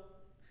 well,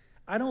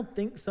 I don't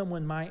think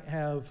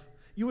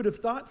you would have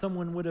thought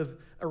someone would have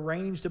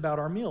arranged about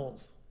our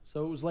meals.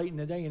 So it was late in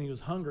the day and he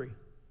was hungry.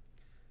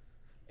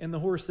 And the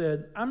horse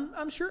said,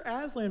 I'm sure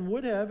Aslan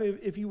would have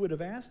if you would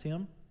have asked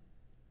him.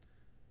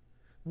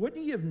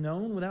 Wouldn't he have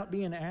known without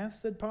being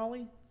asked, said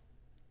Polly.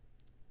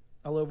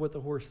 I love what the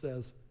horse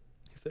says.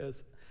 He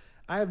says,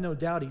 I have no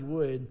doubt he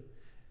would,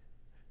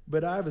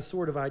 but I have a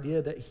sort of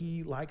idea that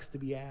he likes to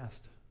be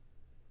asked.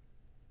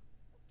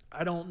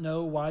 I don't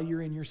know why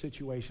you're in your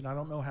situation. I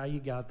don't know how you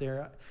got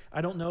there.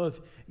 I don't know if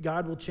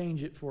God will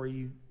change it for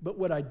you. But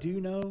what I do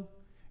know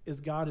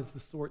is God is the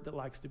sort that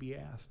likes to be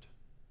asked.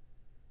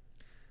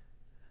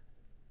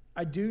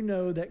 I do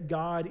know that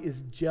God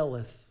is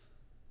jealous.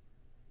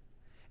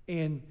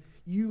 And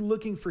you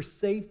looking for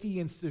safety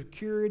and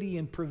security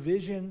and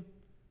provision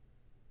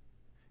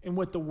in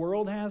what the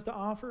world has to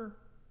offer,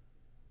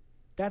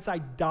 that's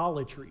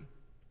idolatry.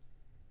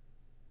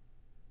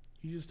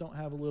 You just don't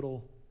have a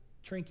little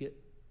trinket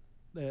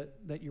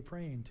that you're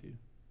praying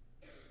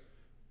to.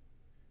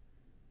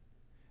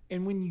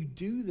 And when you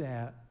do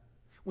that,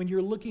 when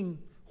you're looking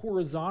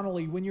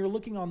horizontally, when you're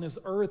looking on this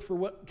earth for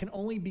what can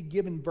only be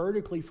given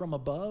vertically from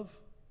above,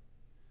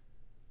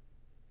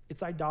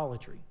 it's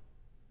idolatry.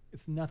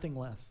 It's nothing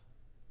less.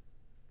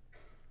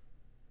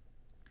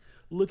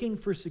 Looking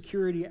for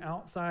security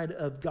outside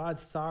of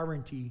God's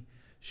sovereignty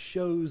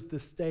shows the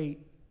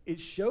state.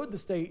 It's showing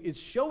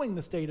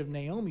the state of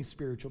Naomi's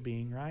spiritual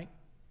being, right?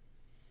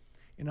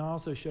 And it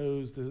also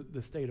shows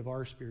the state of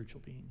our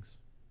spiritual beings.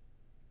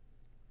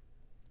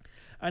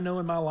 I know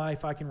in my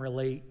life I can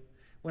relate.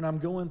 When I'm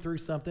going through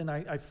something,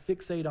 I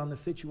fixate on the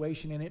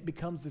situation and it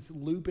becomes this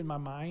loop in my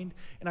mind.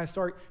 And I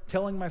start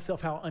telling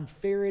myself how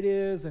unfair it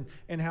is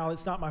and how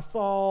it's not my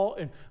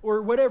fault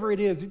or whatever it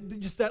is.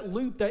 Just that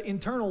loop, that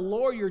internal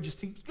lawyer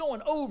just keeps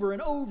going over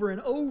and over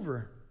and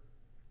over.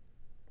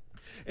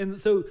 And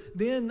so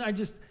then I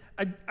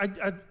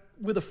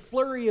with a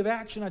flurry of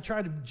action, I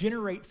try to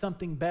generate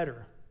something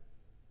better.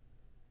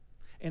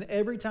 And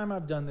every time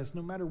I've done this,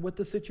 no matter what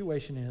the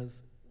situation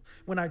is,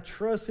 when I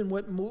trust in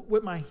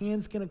what my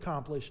hands can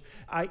accomplish,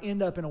 I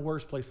end up in a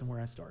worse place than where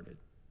I started.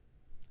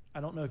 I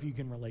don't know if you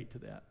can relate to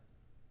that.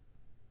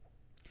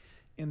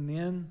 And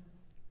then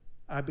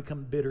I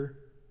become bitter,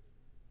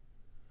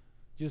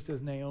 just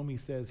as Naomi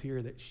says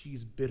here that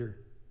she's bitter.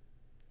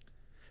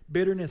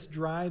 Bitterness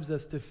drives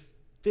us to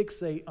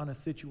fixate on a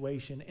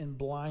situation and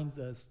blinds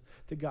us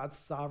to God's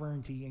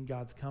sovereignty and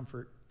God's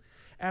comfort.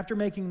 After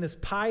making this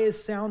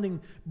pious-sounding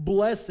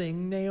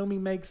blessing, Naomi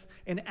makes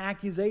an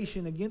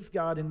accusation against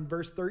God in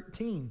verse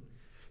 13.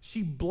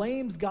 She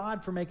blames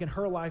God for making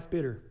her life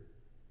bitter.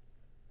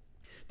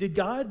 Did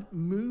God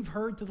move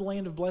her to the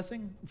land of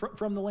blessing,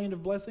 from the land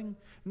of blessing?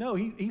 No,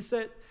 he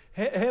set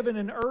heaven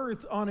and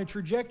earth on a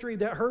trajectory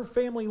that her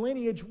family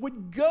lineage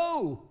would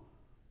go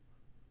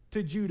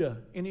to Judah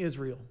and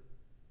Israel.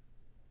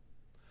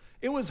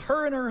 It was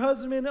her and her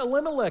husband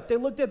Elimelech. They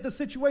looked at the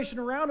situation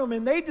around them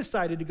and they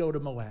decided to go to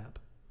Moab.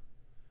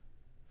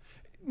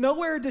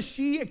 Nowhere does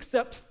she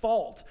accept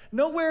fault.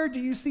 Nowhere do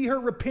you see her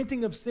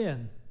repenting of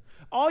sin.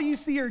 All you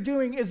see her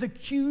doing is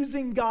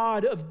accusing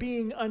God of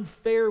being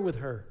unfair with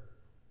her.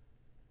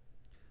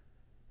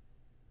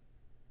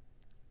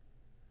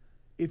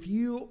 If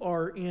you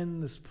are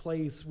in this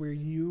place where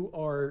you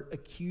are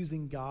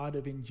accusing God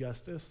of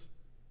injustice,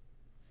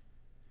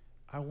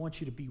 I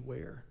want you to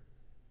beware.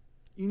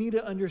 You need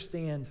to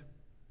understand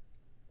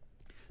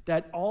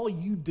that all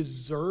you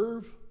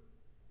deserve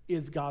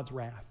is God's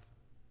wrath.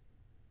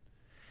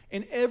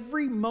 And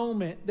every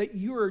moment that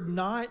you are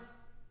not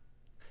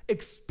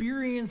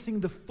experiencing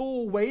the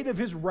full weight of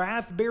his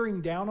wrath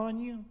bearing down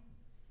on you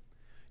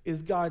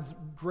is God's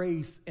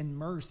grace and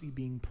mercy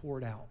being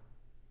poured out.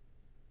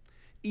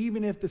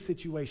 Even if the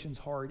situation's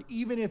hard,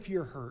 even if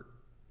you're hurt,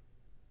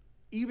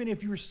 even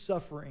if you're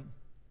suffering,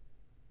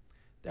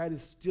 that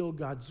is still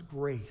God's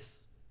grace.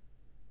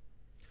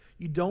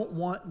 You don't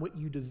want what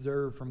you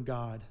deserve from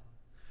God.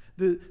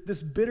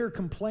 This bitter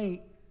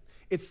complaint,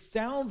 it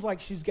sounds like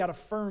she's got a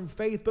firm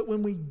faith, but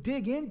when we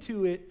dig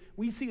into it,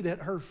 we see that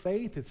her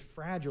faith is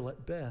fragile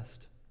at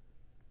best.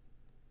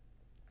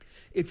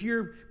 If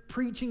you're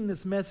preaching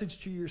this message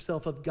to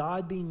yourself of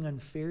God being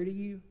unfair to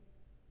you,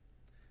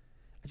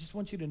 I just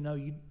want you to know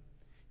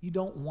you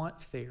don't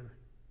want fair.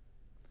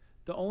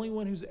 The only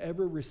one who's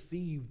ever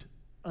received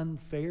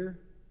unfair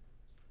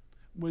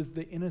was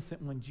the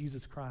innocent one,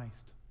 Jesus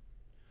Christ.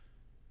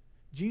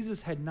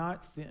 Jesus had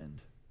not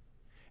sinned,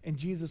 and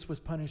Jesus was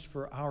punished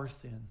for our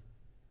sin.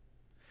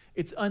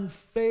 It's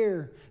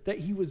unfair that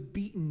he was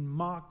beaten,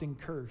 mocked, and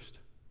cursed.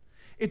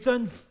 It's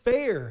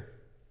unfair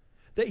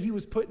that he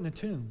was put in a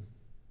tomb.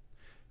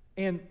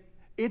 And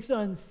it's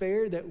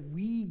unfair that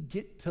we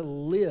get to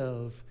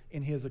live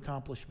in his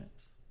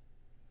accomplishments.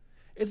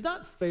 It's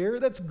not fair,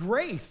 that's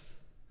grace.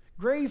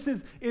 Grace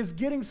is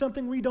getting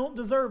something we don't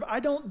deserve. I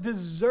don't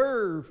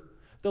deserve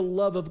the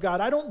love of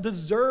God. I don't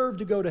deserve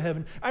to go to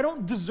heaven. I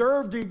don't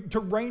deserve to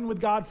reign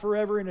with God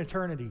forever in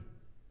eternity.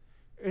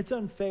 It's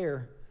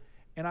unfair,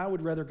 and I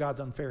would rather God's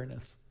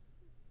unfairness.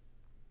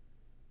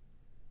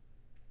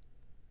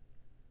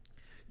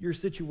 Your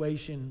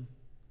situation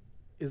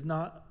is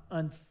not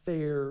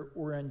unfair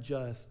or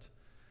unjust,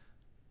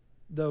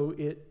 though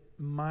it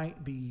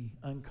might be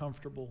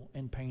uncomfortable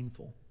and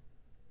painful.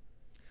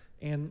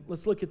 And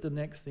let's look at the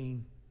next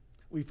scene.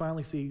 We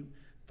finally see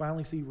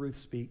Ruth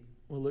speak.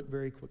 We'll look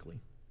very quickly.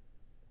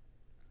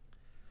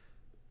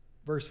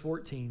 Verse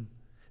 14.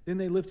 Then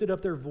they lifted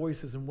up their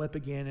voices and wept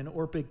again, and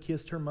Orpah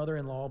kissed her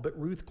mother-in-law, but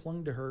Ruth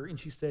clung to her, and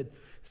she said,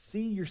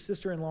 "See, your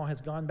sister-in-law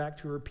has gone back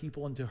to her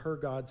people and to her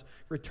gods.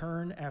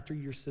 Return after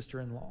your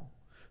sister-in-law."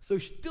 So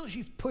still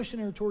she's pushing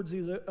her towards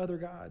these other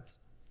gods.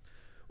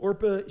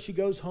 Orpah, she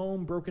goes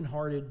home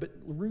brokenhearted, but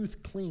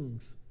Ruth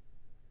clings.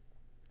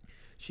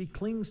 She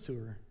clings to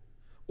her.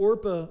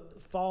 Orpah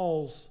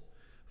falls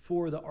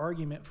for the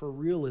argument for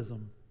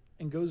realism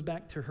and goes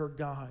back to her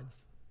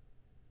gods.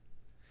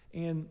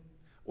 And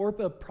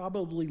Orpah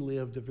probably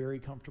lived a very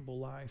comfortable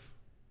life.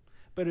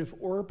 But if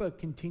Orpah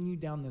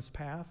continued down this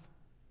path,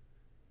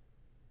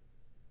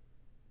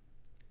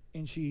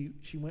 and she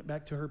went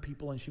back to her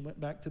people and she went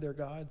back to their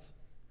gods,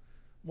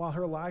 while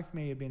her life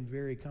may have been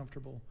very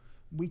comfortable,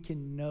 we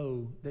can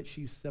know that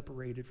she's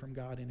separated from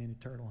God in an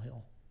eternal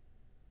hell.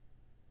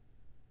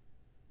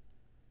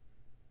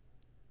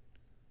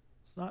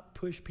 Let's not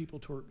push people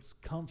towards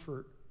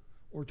comfort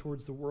or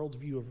towards the world's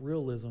view of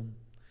realism,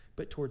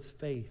 but towards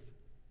faith.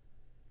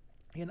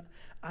 And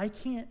I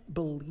can't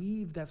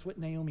believe that's what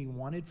Naomi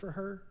wanted for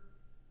her.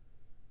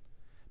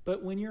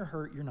 But when you're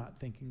hurt, you're not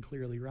thinking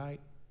clearly, right?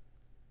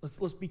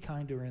 Let's be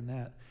kind to her in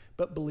that.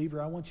 But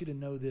believer, I want you to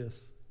know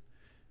this.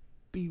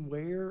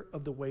 Beware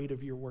of the weight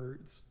of your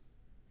words.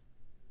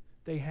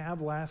 They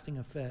have lasting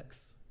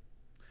effects.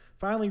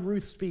 Finally,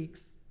 Ruth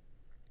speaks.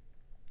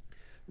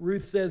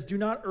 Ruth says, "Do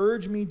not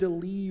urge me to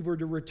leave or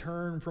to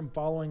return from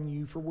following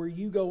you, for where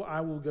you go,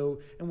 I will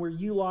go, and where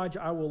you lodge,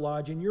 I will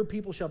lodge, and your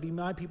people shall be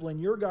my people, and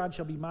your God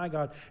shall be my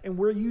God, and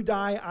where you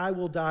die, I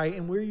will die,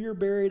 and where you're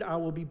buried, I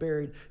will be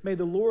buried. May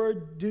the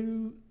Lord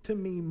do to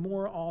me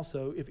more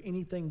also, if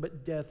anything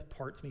but death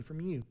parts me from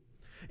you."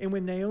 And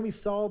when Naomi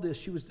saw this,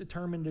 she was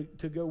determined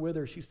to go with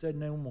her. She said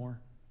no more.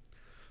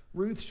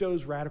 Ruth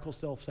shows radical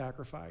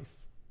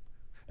self-sacrifice.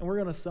 And we're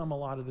going to sum a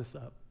lot of this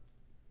up.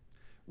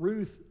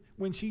 Ruth,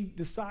 when she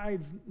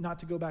decides not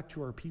to go back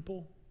to her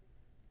people,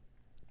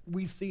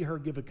 we see her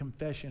give a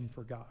confession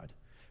for God.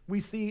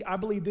 I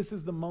believe this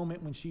is the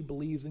moment when she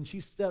believes and she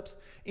steps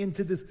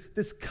into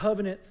this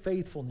covenant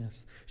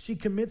faithfulness. She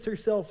commits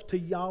herself to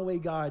Yahweh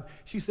God.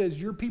 She says,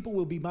 "Your people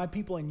will be my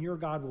people and your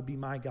God will be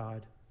my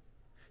God."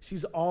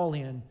 She's all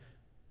in.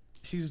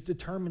 She's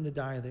determined to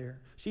die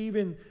there. She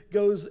even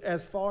goes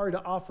as far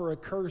to offer a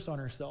curse on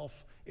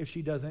herself if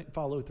she doesn't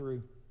follow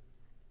through.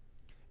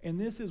 And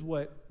this is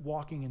what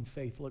walking in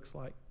faith looks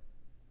like.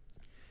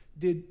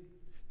 Did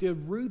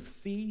Ruth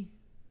see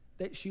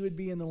that she would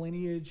be in the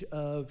lineage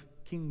of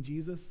King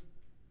Jesus?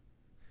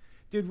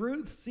 Did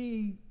Ruth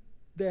see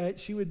that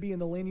she would be in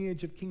the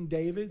lineage of King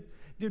David?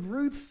 Did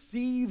Ruth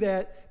see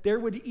that there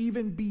would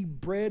even be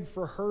bread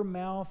for her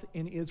mouth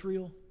in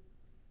Israel?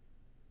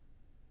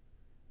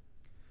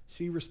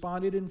 She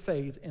responded in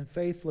faith, and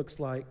faith looks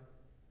like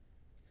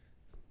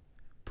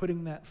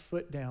putting that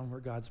foot down where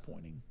God's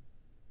pointing.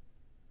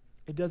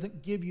 It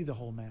doesn't give you the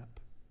whole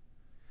map.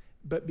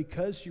 But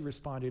because she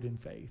responded in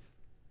faith,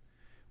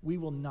 we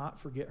will not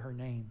forget her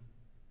name.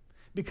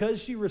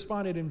 Because she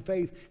responded in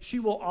faith, she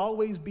will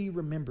always be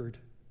remembered.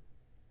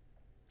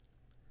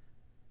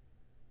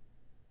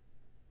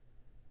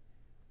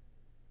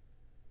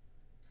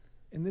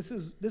 And this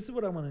is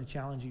what I want to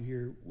challenge you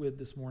here with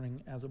this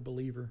morning as a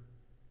believer.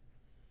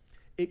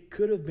 It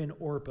could have been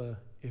Orpah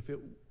if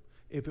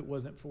it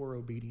wasn't for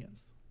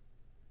obedience.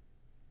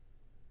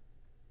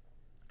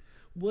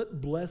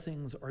 What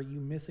blessings are you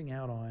missing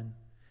out on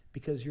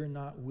because you're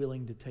not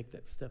willing to take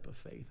that step of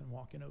faith and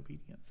walk in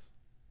obedience?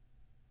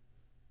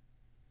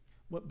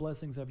 What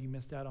blessings have you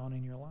missed out on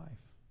in your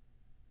life?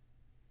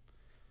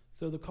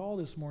 So the call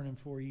this morning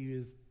for you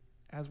is,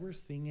 as we're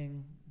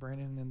singing,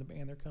 Brandon and the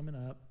band are coming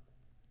up,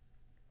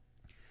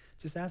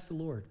 just ask the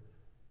Lord,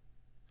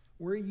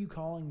 where are you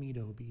calling me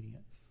to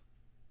obedience?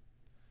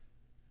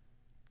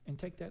 And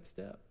take that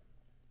step.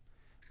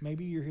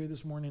 Maybe you're here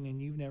this morning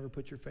and you've never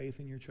put your faith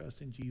and your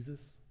trust in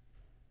Jesus.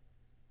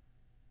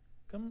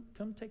 Come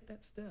take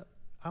that step.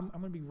 I'm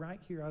going to be right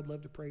here. I'd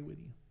love to pray with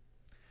you.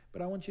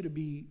 But I want you to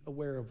be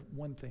aware of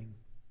one thing.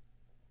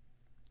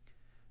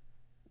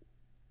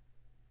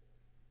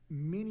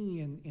 Many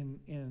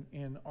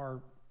in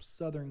our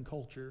Southern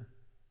culture,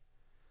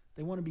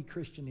 they want to be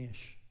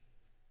Christian-ish.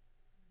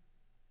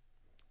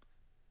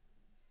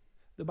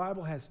 The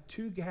Bible has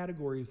two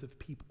categories of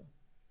people: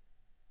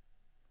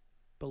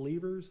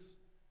 believers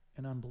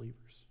and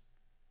unbelievers.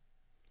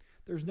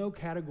 There's no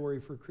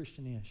category for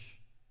Christian-ish.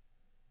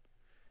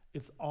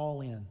 It's all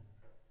in.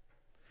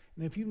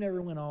 And if you've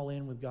never went all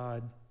in with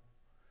God,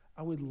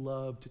 I would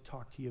love to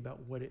talk to you about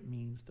what it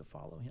means to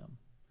follow him.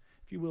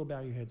 If you will,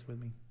 bow your heads with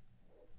me.